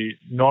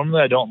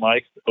normally I don't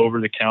like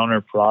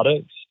over-the-counter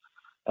products,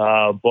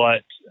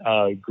 but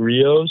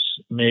Griot's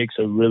makes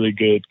a really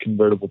good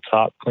convertible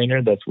top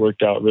cleaner that's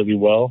worked out really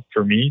well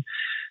for me.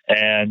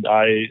 And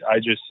I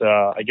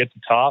get the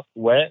top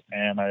wet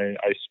and I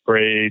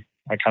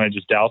kind of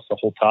just douse the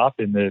whole top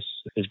in this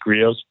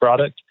Griot's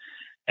product.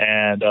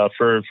 And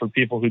for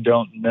people who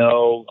don't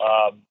know,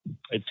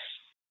 it's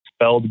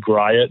spelled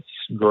Griot's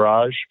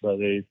Garage, but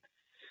they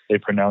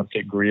pronounce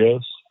it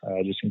Griot's,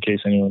 just in case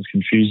anyone's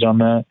confused on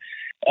that.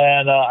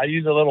 And I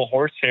use a little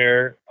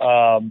horsehair,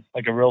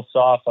 like a real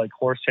soft like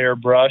horsehair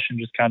brush, and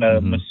just kind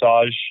of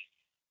massage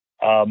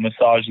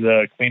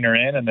the cleaner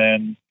in, and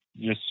then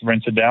just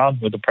rinse it down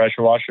with a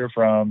pressure washer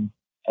from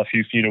a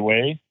few feet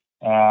away.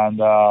 And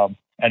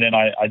then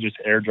I just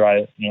air dry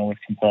it, with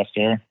compressed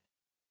air.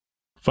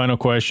 Final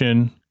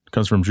question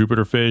comes from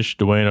Jupiter Fish,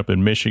 Dwayne up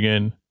in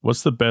Michigan.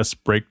 What's the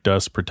best brake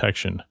dust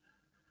protection?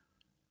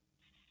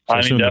 So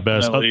I mean,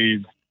 definitely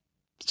the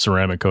best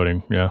ceramic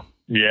coating. Yeah.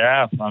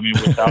 Yeah. I mean,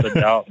 without a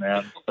doubt,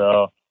 man.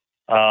 So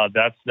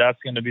that's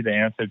going to be the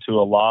answer to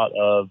a lot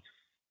of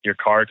your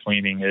car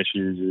cleaning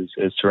issues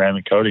is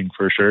ceramic coating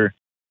for sure.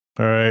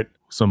 All right.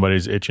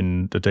 Somebody's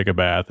itching to take a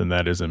bath, and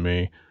that isn't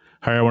me.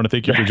 Harry, I want to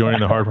thank you for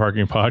joining the Hard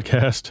Parking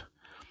Podcast.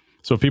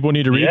 So if people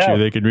need to reach you,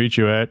 they can reach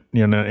you at,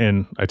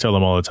 and I tell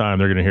them all the time,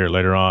 they're going to hear it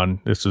later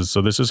on. This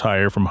is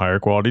Hire from Higher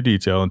Quality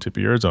Detail in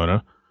Tempe,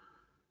 Arizona.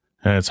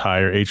 And it's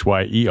Hire,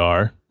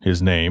 Hyer,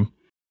 his name.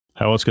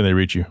 How else can they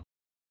reach you?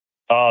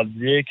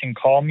 They can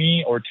call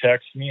me or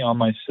text me on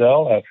my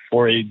cell at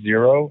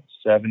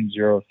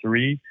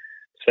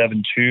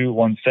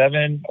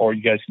 480-703-7217, or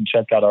you guys can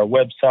check out our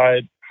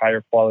website,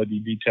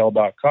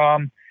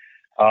 higherqualitydetail.com.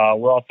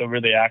 We're also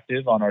really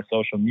active on our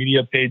social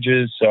media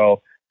pages.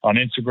 So on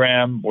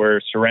Instagram,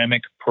 we're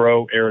Ceramic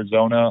Pro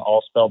Arizona,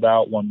 all spelled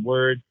out, one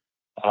word,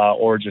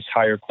 or just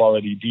Higher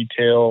Quality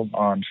Detail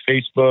on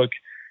Facebook.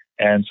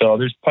 And so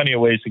there's plenty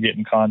of ways to get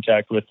in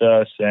contact with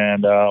us.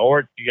 And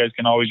or you guys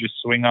can always just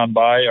swing on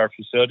by our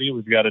facility.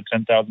 We've got a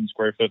 10,000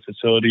 square foot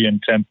facility in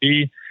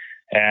Tempe.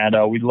 And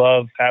we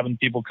love having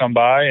people come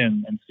by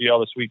and see all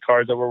the sweet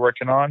cars that we're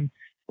working on.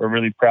 We're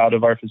really proud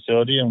of our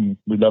facility, and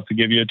we'd love to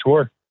give you a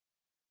tour.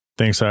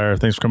 Thanks, Hire.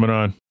 Thanks for coming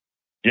on.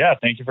 Yeah,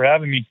 thank you for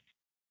having me.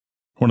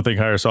 I want to thank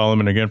Hire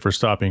Solomon again for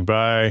stopping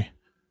by.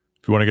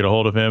 If you want to get a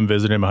hold of him,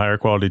 visit him at Higher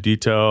Quality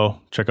Detail.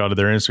 Check out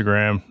their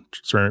Instagram,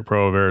 Ceramic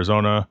Pro of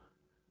Arizona.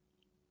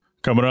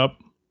 Coming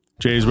up,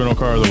 Jay's Rental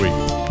Car of the Week.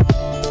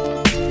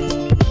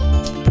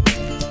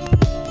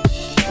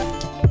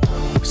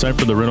 It's time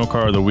for the Rental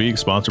Car of the Week,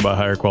 sponsored by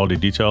Higher Quality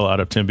Detail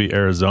out of Tempe,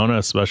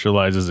 Arizona.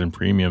 Specializes in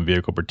premium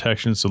vehicle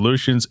protection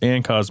solutions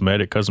and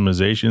cosmetic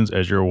customizations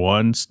as your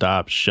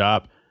one-stop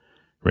shop,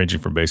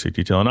 ranging from basic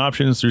detailing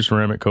options through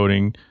ceramic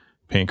coating,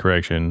 paint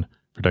correction,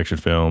 protection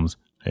films,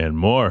 and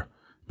more.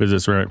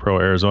 Visit Ceramic Pro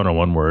Arizona,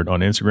 one word,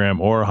 on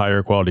Instagram, or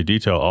Higher Quality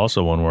Detail,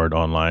 also one word,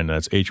 online.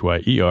 That's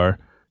HYER.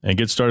 And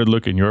get started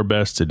looking your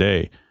best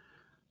today.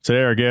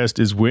 Today, our guest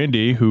is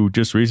Wendy, who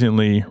just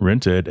recently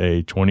rented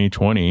a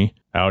 2020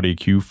 Audi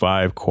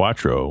Q5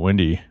 Quattro.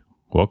 Wendy,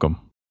 welcome.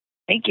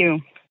 Thank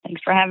you.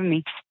 Thanks for having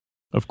me.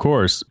 Of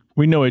course.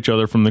 We know each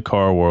other from the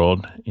car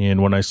world.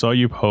 And when I saw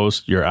you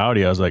post your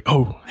Audi, I was like,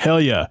 oh, hell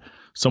yeah.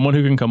 Someone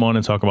who can come on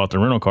and talk about the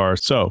rental car.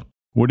 So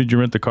what did you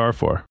rent the car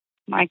for?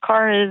 My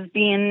car is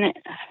being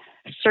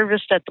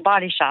serviced at the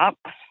body shop.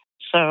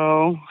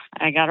 So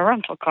I got a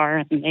rental car,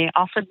 and they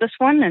offered this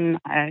one, and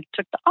I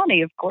took the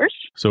Audi, of course.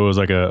 So it was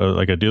like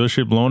a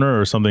dealership loaner,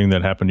 or something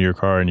that happened to your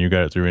car and you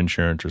got it through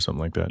insurance or something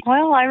like that?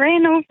 Well, I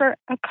ran over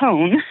a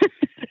cone.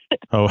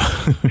 Oh,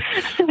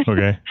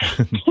 okay.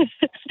 You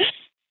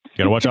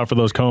got to watch out for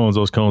those cones.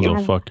 Those cones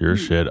will fuck your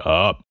shit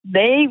up.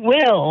 They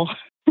will.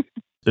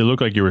 It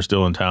looked like you were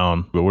still in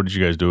town, but what did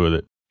you guys do with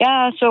it?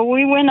 Yeah, so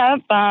we went up,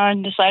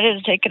 decided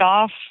to take it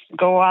off,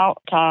 go out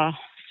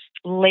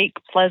Lake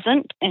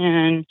Pleasant,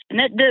 and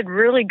it did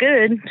really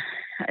good.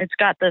 It's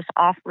got this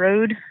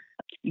off-road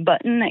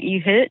button that you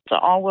hit. It's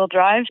all-wheel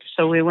drive,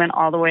 so we went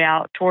all the way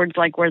out towards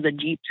like where the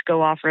Jeeps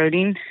go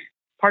off-roading,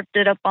 parked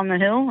it up on the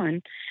hill,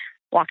 and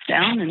walked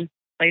down and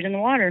played in the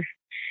water.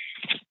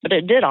 But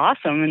it did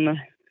awesome, and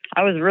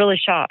I was really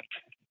shocked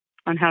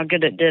on how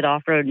good it did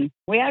off-roading.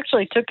 We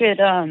actually took it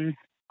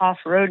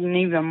off-roading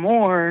even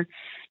more,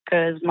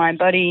 because my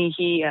buddy,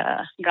 he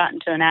got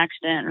into an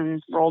accident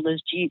and rolled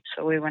his Jeep,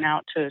 so we went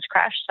out to his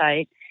crash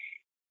site,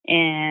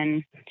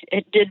 and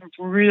it did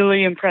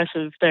really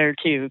impressive there,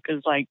 too,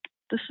 because, like,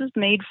 this is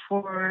made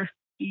for,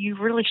 you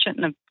really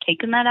shouldn't have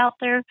taken that out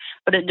there,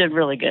 but it did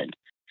really good.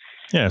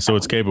 Yeah, so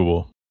it's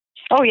capable.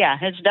 Oh, yeah,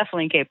 it's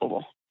definitely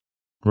capable.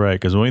 Right,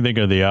 because when we think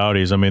of the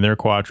Audis, I mean, they're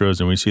Quattros,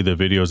 and we see the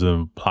videos of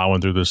them plowing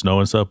through the snow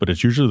and stuff, but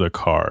it's usually the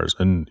cars,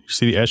 and you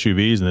see the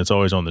SUVs, and it's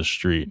always on the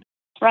street.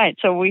 Right,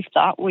 so we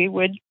thought we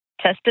would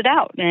test it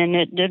out, and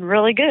it did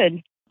really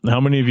good.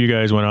 How many of you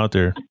guys went out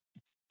there?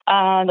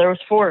 There was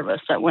 4 of us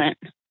that went.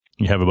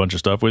 You have a bunch of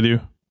stuff with you?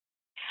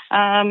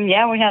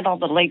 Yeah, we had all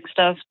the lake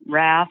stuff,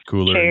 raft,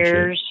 cooler,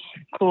 chairs,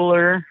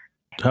 cooler.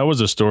 How was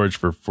the storage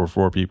for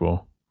 4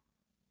 people?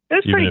 It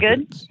was pretty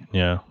good.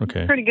 Yeah,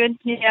 okay. Pretty good.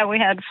 Yeah, we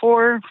had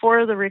 4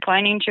 of the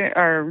reclining chair,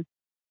 or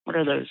what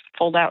are those,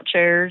 fold-out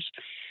chairs,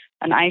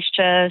 an ice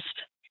chest,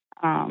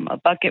 a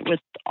bucket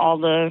with all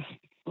the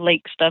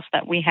lake stuff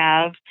that we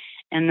have,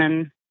 and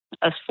then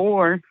us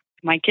 4.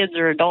 My kids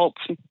are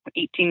adults.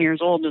 18 years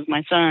old is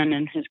my son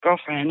and his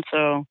girlfriend,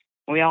 so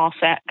we all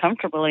sat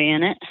comfortably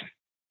in it.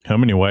 How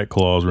many White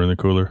Claws were in the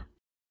cooler?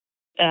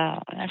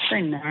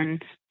 Actually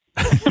none.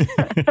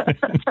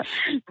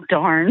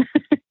 Darn.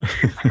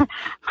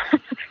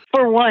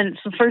 For once,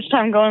 the first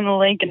time going to the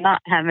lake and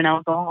not having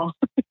alcohol.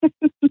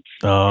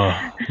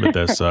 Oh, but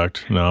that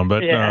sucked. No,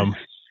 but yeah.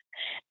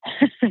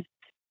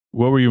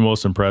 What were you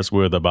most impressed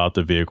with about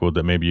the vehicle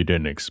that maybe you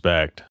didn't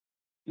expect?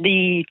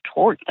 The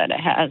torque that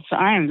it has.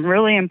 I am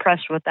really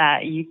impressed with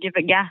that. You give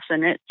it gas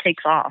and it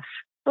takes off.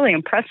 Really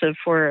impressive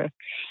for,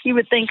 you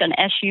would think an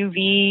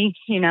SUV,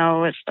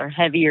 it's their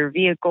heavier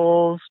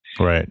vehicles.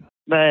 Right.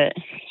 But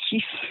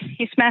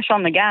you smash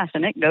on the gas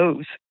and it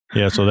goes.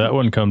 Yeah, so that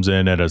one comes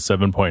in at a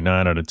 7.9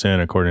 out of 10,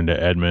 according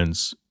to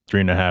Edmunds,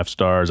 3.5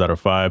 stars out of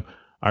 5.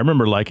 I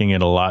remember liking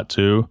it a lot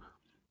too.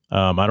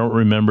 I don't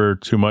remember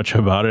too much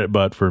about it,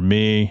 but for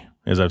me,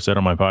 as I've said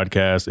on my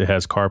podcast, it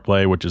has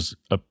CarPlay, which is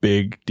a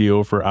big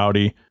deal for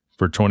Audi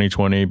for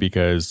 2020,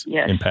 because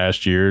in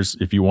past years,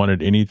 if you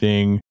wanted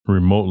anything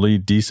remotely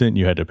decent,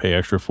 you had to pay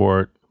extra for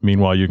it.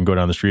 Meanwhile, you can go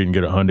down the street and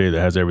get a Hyundai that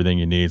has everything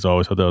you need. So I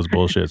always thought that was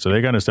bullshit. So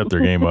they kind of stepped their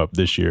game up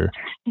this year.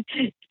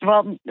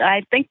 Well,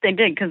 I think they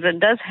did, because it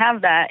does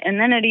have that. And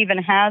then it even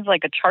has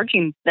like a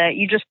charging that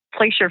you just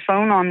place your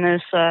phone on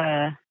this,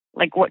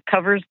 like what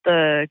covers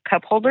the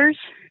cup holders.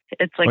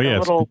 It's like a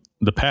little...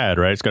 the pad,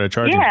 right? It's got a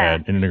charging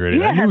pad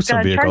integrated. I knew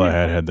some vehicle I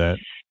had that.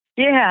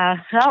 Yeah,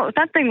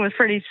 that thing was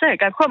pretty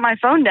sick. I put my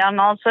phone down and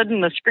all of a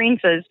sudden the screen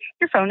says,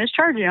 your phone is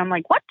charging. I'm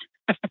like, what?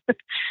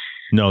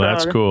 No,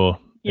 that's cool.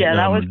 Yeah,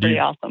 that was pretty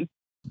awesome.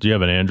 Do you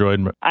have an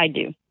Android? I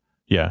do.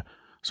 Yeah.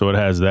 So it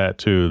has that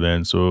too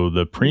then. So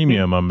the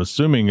premium, I'm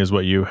assuming, is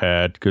what you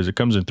had because it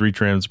comes in 3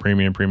 trims,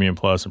 premium, premium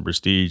plus, and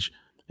prestige.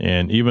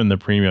 And even the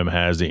premium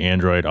has the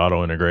Android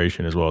Auto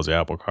integration as well as the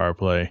Apple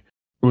CarPlay.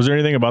 Was there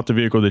anything about the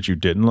vehicle that you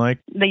didn't like?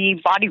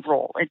 The body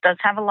roll. It does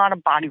have a lot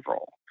of body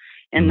roll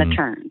in the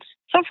turns.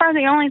 So far,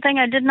 the only thing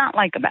I did not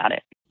like about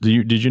it.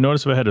 Did you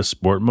notice if it had a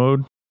sport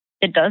mode?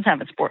 It does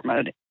have a sport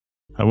mode.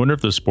 I wonder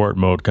if the sport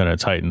mode kind of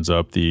tightens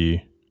up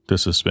the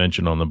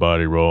suspension on the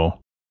body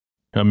roll.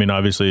 I mean,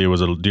 obviously, it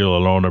was a deal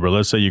alone, but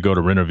let's say you go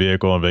to rent a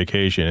vehicle on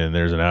vacation and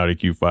there's an Audi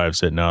Q5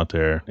 sitting out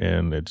there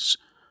and it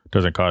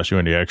doesn't cost you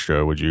any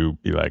extra. Would you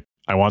be like,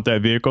 I want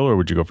that vehicle, or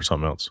would you go for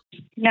something else?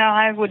 No,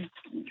 I would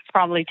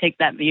probably take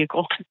that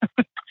vehicle.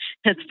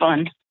 It's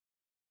fun.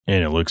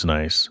 And it looks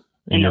nice.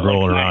 And you're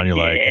rolling around, you're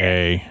like,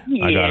 hey,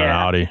 I got an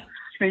Audi.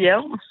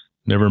 Yep.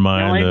 Never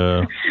mind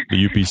the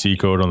UPC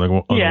code on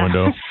the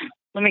window.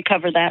 Let me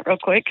cover that real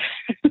quick.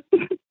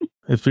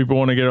 If people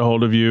want to get a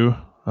hold of you,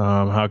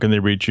 how can they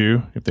reach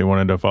you if they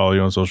wanted to follow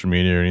you on social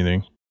media or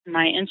anything?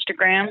 My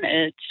Instagram,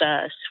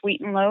 it's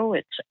Sweet and Low.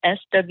 It's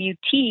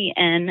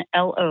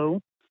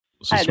SWTNLO.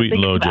 So Sweet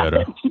and Low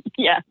Jetta.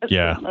 Yeah.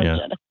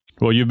 Jetta.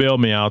 Well, you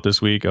bailed me out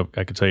this week.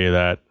 I can tell you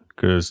that,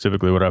 because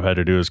typically what I've had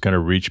to do is kind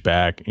of reach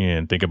back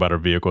and think about a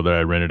vehicle that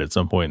I rented at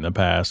some point in the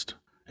past.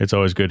 It's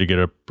always good to get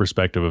a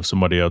perspective of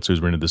somebody else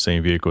who's rented the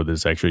same vehicle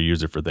that's actually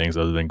used it for things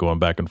other than going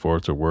back and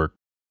forth to work.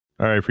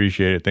 All right,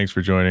 appreciate it. Thanks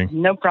for joining.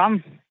 No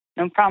problem.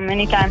 No problem.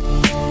 Anytime.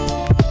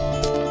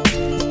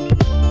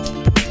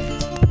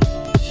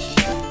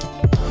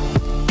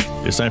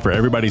 It's time for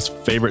everybody's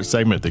favorite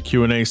segment, the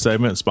Q&A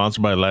segment,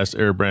 sponsored by Last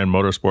Era Brand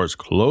Motorsports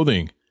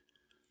Clothing.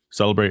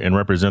 Celebrate and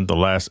represent the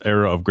last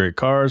era of great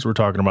cars. We're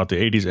talking about the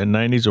 80s and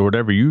 90s, or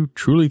whatever you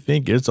truly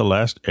think is the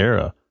last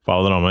era.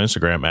 Follow them on my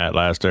Instagram at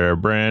Last Era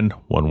Brand,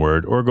 one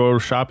word, or go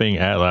shopping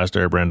at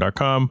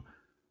lasterabrand.com.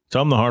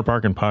 Tell them the Hard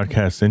Parking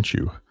Podcast sent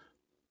you.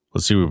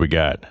 Let's see what we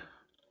got.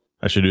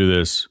 I should do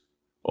this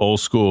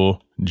old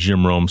school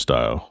Jim Rome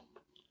style.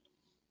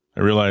 I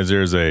realize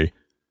there's a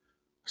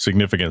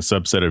significant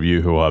subset of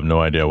you who will have no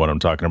idea what I'm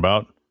talking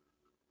about.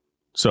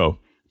 So,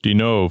 do you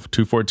know of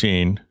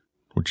 214,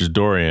 which is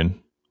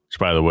Dorian, which,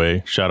 by the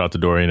way, shout out to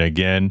Dorian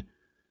again.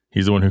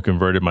 He's the one who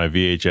converted my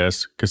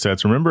VHS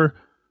cassettes. Remember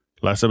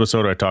last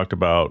episode I talked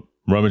about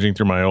rummaging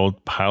through my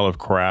old pile of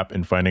crap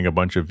and finding a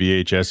bunch of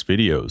VHS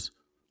videos.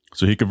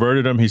 So he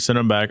converted them. He sent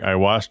them back. I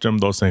watched them.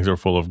 Those things are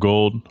full of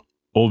gold.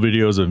 Old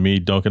videos of me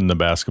dunking the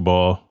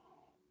basketball.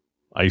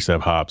 I used to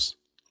have hops.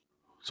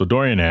 So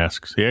Dorian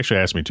asks, he actually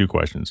asked me 2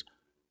 questions.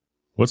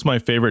 What's my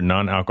favorite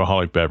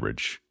non-alcoholic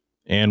beverage?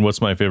 And what's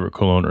my favorite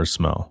cologne or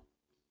smell?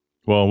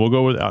 Well, we'll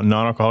go with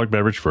non-alcoholic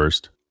beverage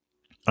first.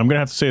 I'm going to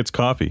have to say it's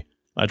coffee.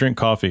 I drink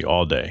coffee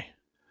all day.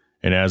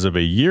 And as of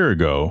a year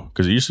ago,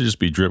 because it used to just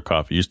be drip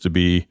coffee, it used to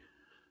be,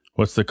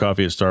 what's the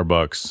coffee at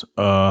Starbucks?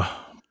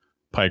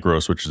 Pike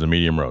roast, which is a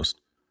medium roast.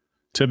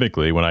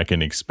 Typically, when I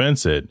can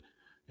expense it,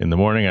 in the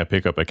morning I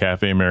pick up a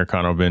Cafe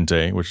Americano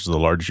Venti, which is the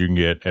largest you can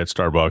get at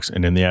Starbucks.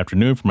 And in the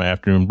afternoon, for my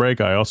afternoon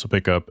break, I also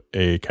pick up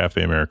a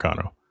Cafe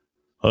Americano.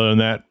 Other than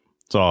that,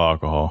 it's all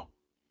alcohol.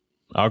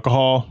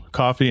 Alcohol,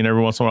 coffee, and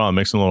every once in a while I'm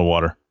mixing a little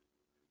water.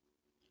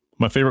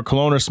 My favorite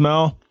cologne or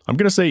smell? I'm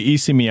going to say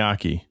Issey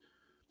Miyake.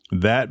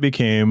 That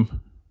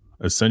became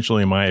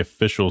essentially my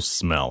official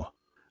smell.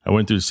 I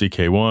went through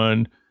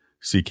CK1,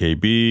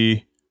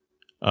 CKB.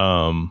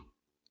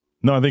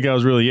 No, I think that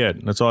was really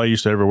it. That's all I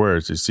used to ever wear.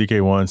 It's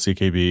CK1,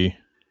 CKB,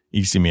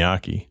 Issey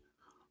Miyake.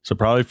 So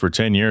probably for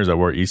 10 years I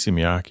wore Issey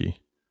Miyake.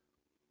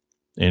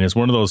 And it's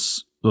one of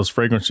those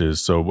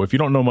fragrances. So if you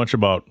don't know much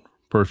about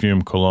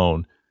perfume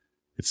cologne,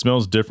 it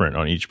smells different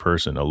on each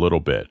person a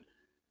little bit.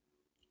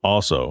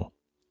 Also,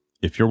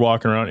 if you're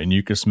walking around and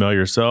you can smell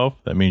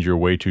yourself, that means you're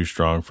way too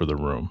strong for the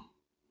room.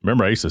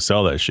 Remember, I used to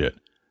sell that shit.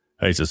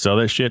 I used to sell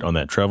that shit on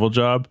that travel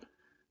job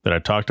that I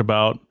talked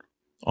about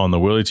on the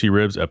Willie T.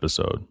 Ribs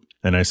episode.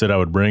 And I said I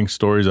would bring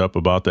stories up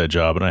about that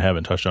job, and I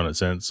haven't touched on it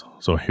since.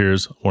 So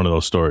here's one of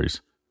those stories.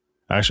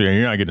 Actually,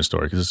 you're not getting a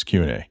story because it's a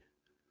Q&A.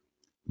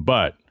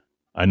 But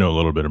I know a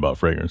little bit about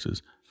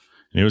fragrances.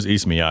 And it was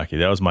Issey Miyake.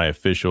 That was my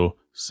official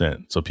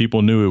scent. So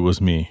people knew it was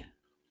me.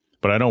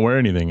 But I don't wear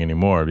anything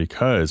anymore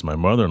because my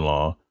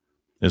mother-in-law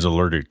is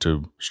allergic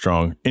to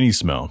any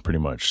smell, pretty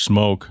much.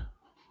 Smoke,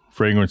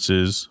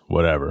 fragrances,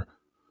 whatever.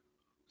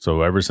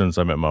 So ever since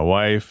I met my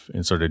wife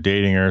and started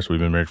dating her, so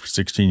we've been married for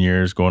 16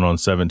 years, going on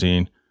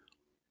 17.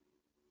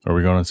 Are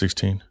we going on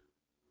 16?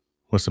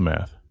 What's the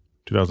math?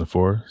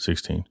 2004,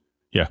 16.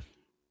 Yeah.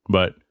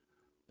 But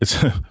it's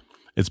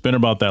been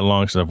about that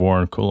long since I've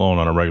worn cologne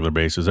on a regular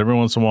basis. Every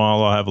once in a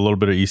while, I'll have a little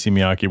bit of Issey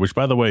Miyake, which,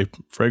 by the way,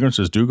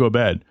 fragrances do go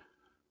bad.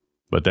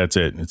 But that's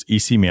it. It's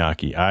Issey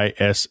Miyake.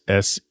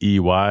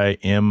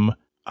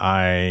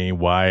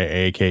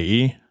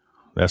 ISSEYMIYAKE.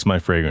 That's my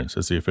fragrance.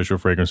 That's the official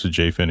fragrance of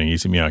J. Finney,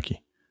 Issey Miyake.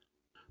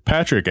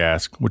 Patrick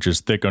asked, which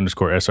is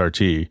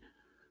thick_SRT,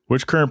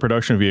 Which current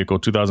production vehicle,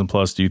 2000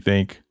 plus, do you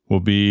think will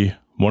be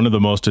one of the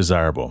most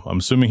desirable? I'm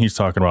assuming he's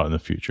talking about in the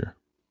future.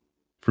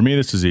 For me,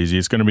 this is easy.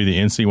 It's going to be the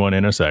NC1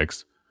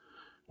 NSX,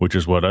 which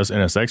is what us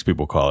NSX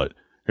people call it.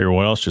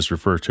 Everyone else just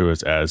refers to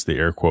it as the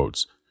air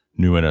quotes,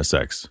 new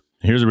NSX.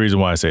 Here's the reason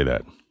why I say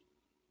that.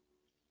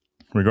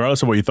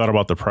 Regardless of what you thought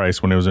about the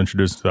price when it was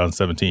introduced in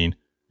 2017,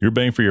 your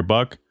bang for your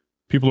buck,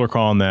 people are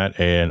calling that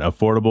an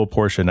affordable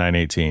Porsche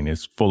 918.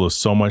 It's full of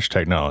so much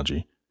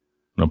technology.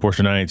 And a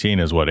Porsche 918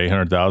 is what,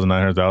 $800,000,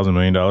 $900,000, $1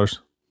 million?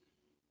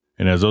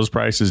 And as those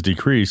prices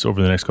decrease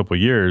over the next couple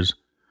of years,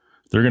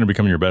 they're going to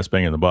become your best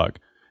bang in the buck.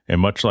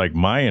 And much like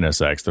my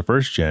NSX, the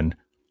first gen,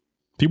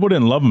 people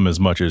didn't love them as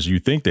much as you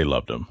think they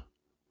loved them.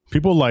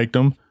 People liked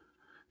them.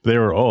 They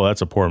were, oh,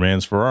 that's a poor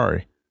man's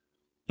Ferrari.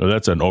 Or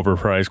that's an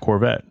overpriced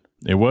Corvette.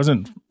 It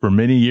wasn't for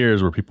many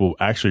years where people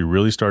actually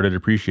really started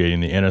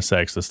appreciating the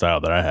NSX, the style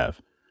that I have.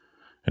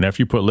 And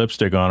after you put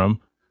lipstick on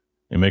them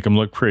and make them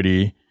look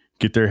pretty,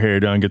 get their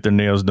hair done, get their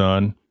nails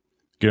done,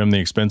 get them the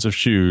expensive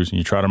shoes, and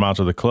you trot them out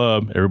to the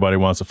club, everybody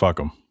wants to fuck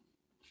them.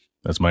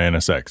 That's my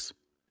NSX.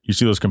 You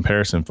see those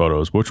comparison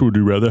photos. Which would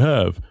you rather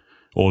have?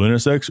 Old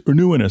NSX or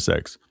new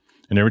NSX?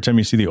 And every time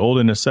you see the old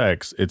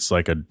NSX, it's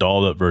like a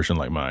dolled up version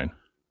like mine.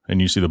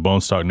 And you see the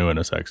bone stock new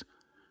NSX.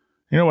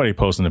 You know nobody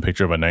posting a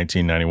picture of a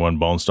 1991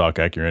 bone stock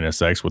Acura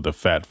NSX with the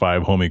fat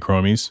 5 homie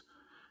chromies,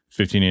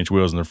 15-inch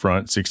wheels in the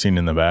front, 16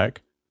 in the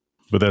back.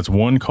 But that's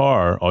one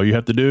car. All you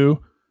have to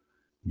do,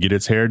 get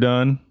its hair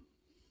done,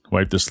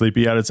 wipe the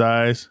sleepy out its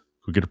eyes,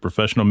 go get a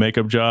professional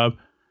makeup job.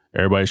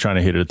 Everybody's trying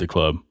to hit it at the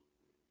club.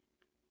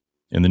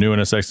 And the new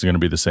NSX is going to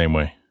be the same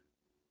way.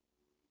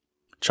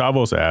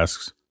 Chavos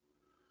asks,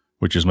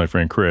 which is my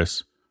friend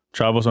Chris,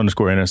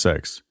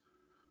 Chavos_NSX.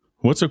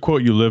 What's a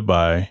quote you live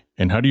by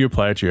and how do you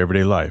apply it to your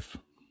everyday life?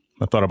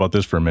 I thought about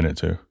this for a minute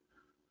too.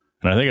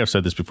 And I think I've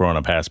said this before on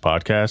a past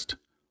podcast,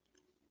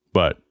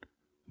 but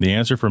the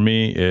answer for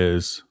me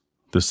is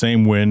the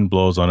same wind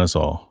blows on us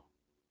all.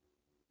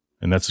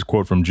 And that's a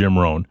quote from Jim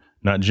Rohn,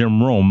 not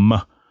Jim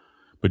Rome,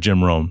 but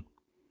Jim Rohn,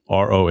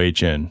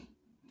 R-O-H-N,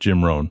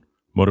 Jim Rohn,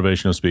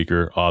 motivational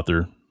speaker,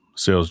 author,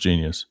 sales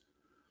genius.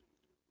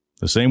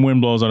 The same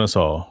wind blows on us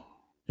all.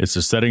 It's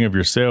the setting of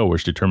your sail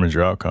which determines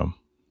your outcome.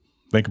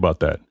 Think about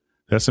that.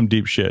 That's some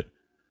deep shit.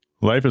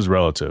 Life is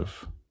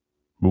relative.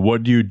 But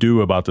what do you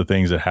do about the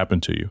things that happen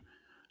to you?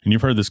 And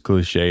you've heard this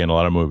cliche in a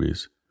lot of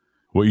movies.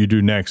 What you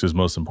do next is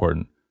most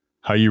important.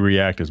 How you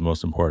react is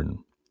most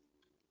important.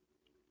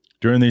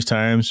 During these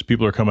times,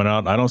 people are coming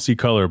out. I don't see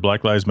color.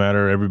 Black Lives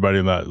Matter.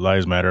 Everybody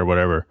lives matter,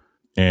 whatever.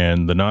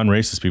 And the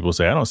non-racist people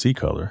say, I don't see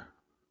color.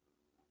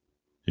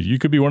 You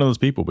could be one of those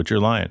people, but you're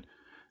lying.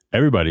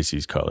 Everybody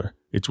sees color.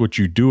 It's what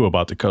you do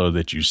about the color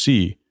that you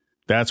see.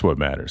 That's what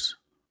matters.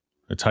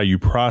 It's how you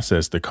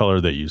process the color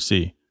that you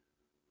see.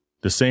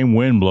 The same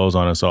wind blows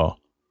on us all.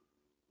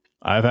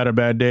 I've had a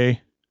bad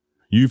day.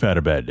 You've had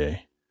a bad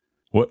day.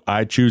 What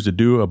I choose to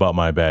do about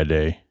my bad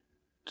day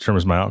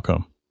determines my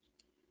outcome.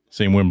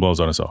 Same wind blows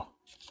on us all.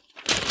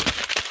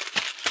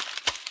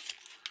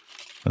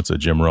 That's a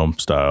Jim Rome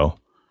style.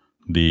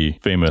 The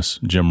famous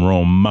Jim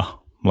Rome,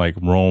 like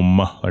Rome,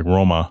 like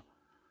Roma.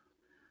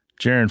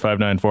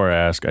 Jaren594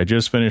 asks, I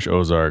just finished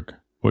Ozark.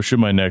 What should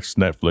my next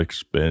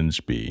Netflix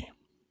binge be?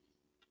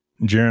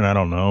 Jaren, I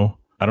don't know.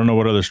 I don't know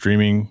what other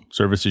streaming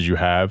services you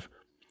have.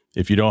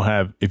 If you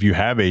have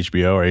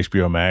HBO or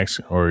HBO Max,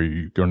 or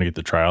you're going to get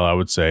the trial, I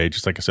would say,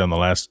 just like I said on the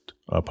last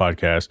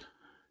podcast,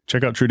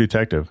 check out True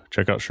Detective.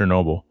 Check out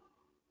Chernobyl.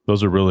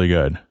 Those are really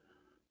good.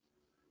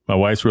 My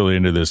wife's really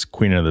into this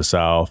Queen of the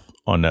South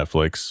on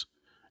Netflix.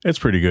 It's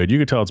pretty good. You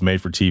can tell it's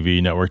made for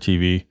TV, network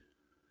TV.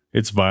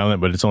 It's violent,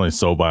 but it's only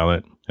so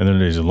violent. And then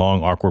there's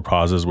long, awkward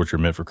pauses, which are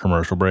meant for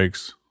commercial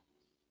breaks.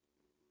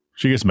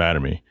 She gets mad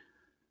at me.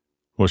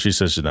 Well, she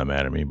says she's not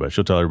mad at me, but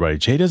she'll tell everybody,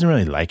 Jay doesn't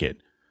really like it.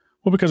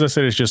 Well, because I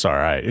said it's just all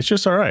right. It's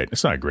just all right.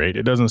 It's not great.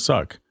 It doesn't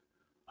suck.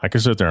 I can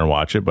sit there and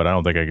watch it, but I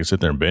don't think I can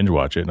sit there and binge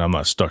watch it, and I'm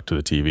not stuck to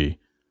the TV.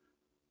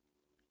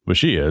 But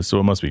she is, so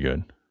it must be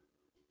good.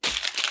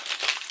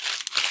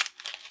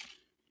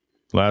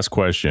 Last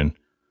question.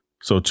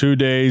 So 2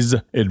 Days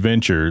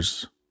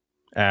Adventures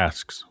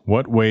asks,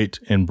 what weight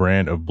and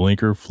brand of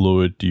blinker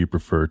fluid do you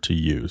prefer to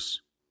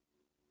use?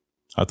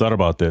 I thought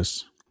about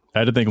this. I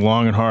had to think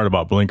long and hard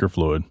about blinker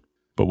fluid.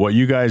 But what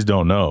you guys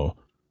don't know,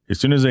 as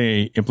soon as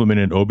they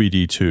implemented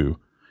OBD2,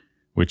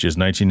 which is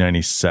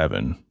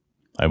 1997,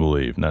 I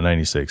believe, not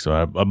 96. So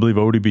I believe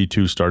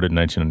OBD2 started in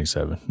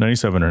 1997,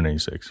 97 or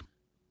 96.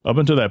 Up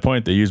until that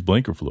point, they used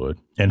blinker fluid.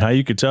 And how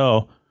you could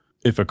tell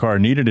if a car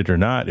needed it or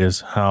not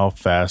is how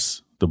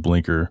fast the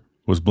blinker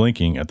was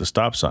blinking at the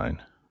stop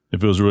sign.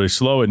 If it was really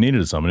slow, it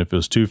needed some. And if it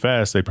was too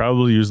fast, they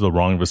probably used the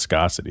wrong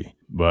viscosity.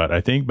 But I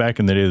think back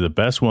in the day, the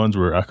best ones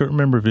were, I couldn't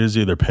remember if it was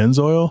either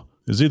Pennzoil.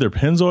 It was either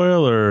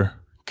Pennzoil or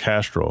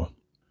Castrol.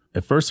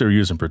 At first, they were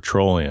using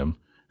petroleum.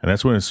 And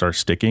that's when it starts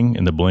sticking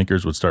and the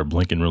blinkers would start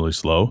blinking really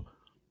slow.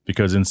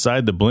 Because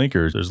inside the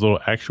blinkers, there's little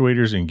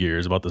actuators and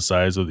gears about the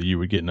size of that you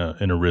would get in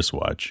a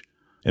wristwatch.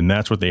 And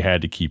that's what they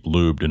had to keep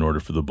lubed in order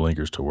for the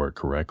blinkers to work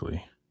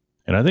correctly.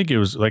 And I think it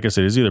was, like I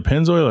said, it's either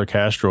Pennzoil or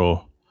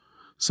Castrol.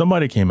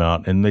 somebody came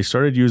out and they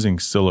started using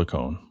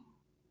silicone.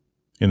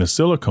 And the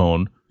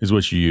silicone is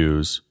what you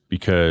use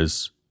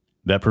because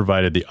that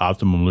provided the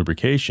optimum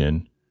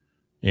lubrication.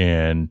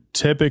 And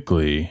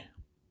typically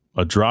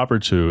a drop or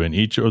two in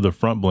each of the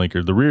front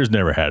blinkers, the rear's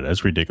never had it.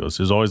 That's ridiculous.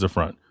 It's always the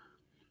front.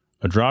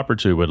 A drop or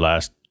two would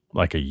last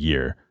like a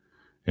year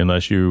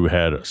unless you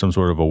had some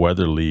sort of a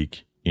weather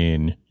leak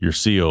in your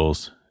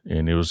seals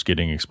and it was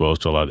getting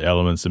exposed to a lot of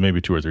elements, and maybe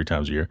 2 or 3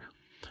 times a year.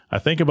 I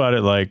think about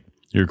it like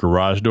your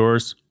garage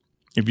doors.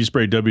 If you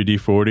spray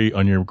WD-40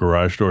 on your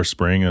garage door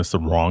spring, that's the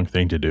wrong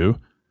thing to do.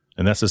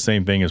 And that's the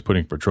same thing as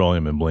putting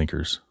petroleum in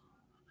blinkers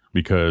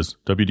because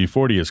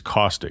WD-40 is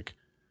caustic.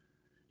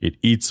 It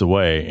eats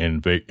away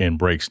and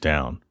breaks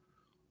down.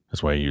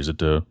 That's why you use it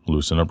to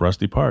loosen up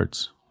rusty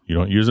parts. You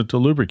don't use it to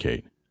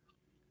lubricate.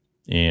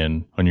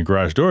 And on your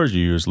garage doors,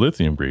 you use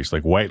lithium grease,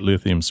 like white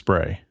lithium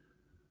spray.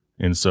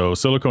 And so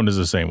silicone is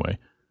the same way.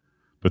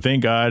 But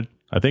thank God,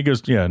 I think it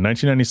was,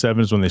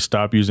 1997 is when they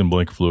stopped using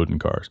blinker fluid in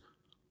cars.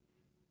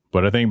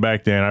 But I think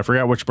back then, I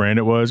forgot which brand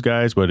it was,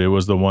 guys, but it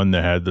was the one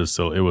that had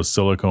it was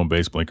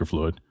silicone-based blinker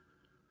fluid.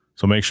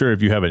 So make sure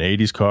if you have an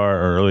 80s car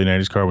or early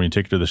 90s car, when you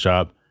take it to the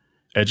shop,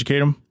 educate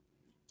them.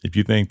 If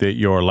you think that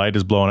your light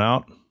is blown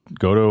out,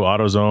 go to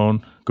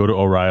AutoZone, go to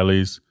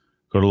O'Reilly's,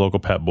 go to local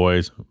Pep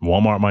Boys.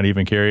 Walmart might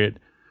even carry it.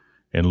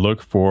 And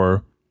look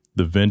for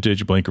the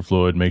vintage blinker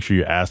fluid. Make sure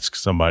you ask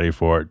somebody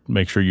for it.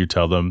 Make sure you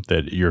tell them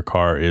that your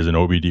car is an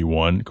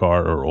OBD1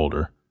 car or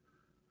older.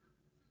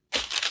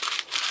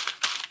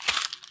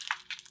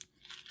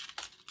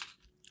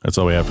 That's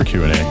all we have for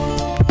Q&A. I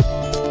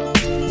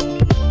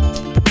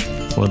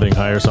want to thank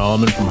Hire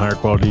Solomon from Higher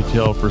Quality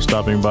Detail for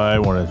stopping by. I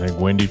want to thank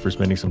Wendy for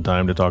spending some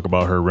time to talk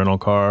about her rental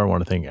car. I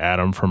want to thank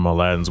Adam from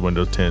Aladdin's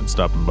Window Tint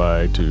stopping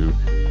by to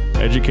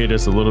educate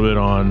us a little bit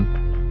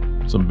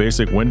on some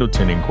basic window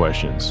tinting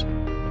questions.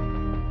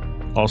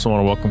 Also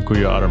want to welcome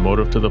Kuya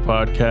Automotive to the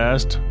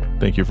podcast.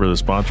 Thank you for the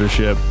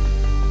sponsorship.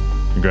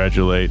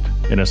 Congratulate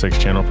NSX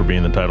Channel for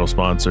being the title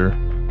sponsor.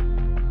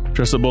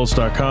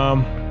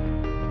 TrustedBolts.com,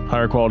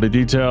 Higher Quality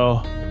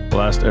Detail,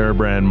 Last Air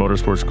Brand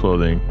Motorsports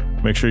Clothing.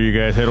 Make sure you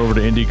guys head over to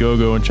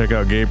Indiegogo and check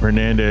out Gabe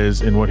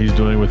Hernandez and what he's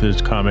doing with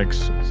his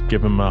comics.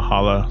 Give him a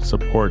holla.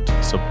 Support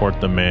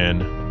the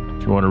man.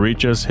 If you want to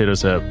reach us, hit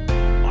us at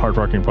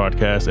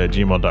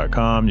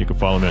hardparkingpodcast@gmail.com. You can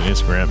follow me on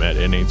Instagram at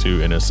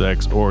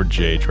NA2NSX or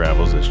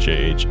JTravels. That's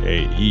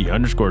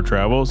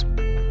JHAE_travels.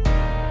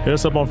 Hit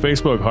us up on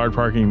Facebook, Hard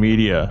Parking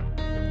Media.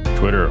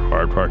 Twitter,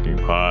 Hard Parking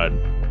Pod.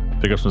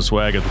 Pick up some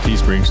swag at the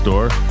Teespring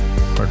store,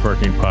 Hard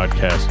Parking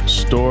Podcast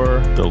store.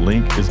 The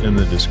link is in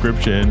the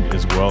description,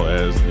 as well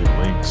as the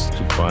links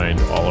to find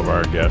all of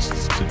our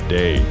guests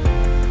today.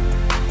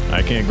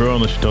 I can't grow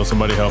unless you tell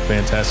somebody how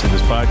fantastic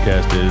this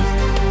podcast is.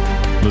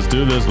 Let's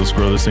do this. Let's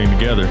grow this thing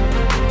together.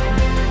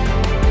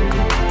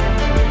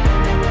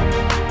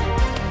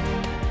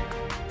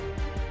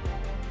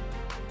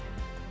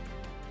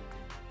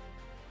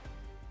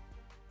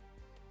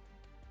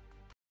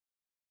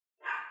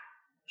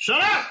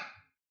 Shut up!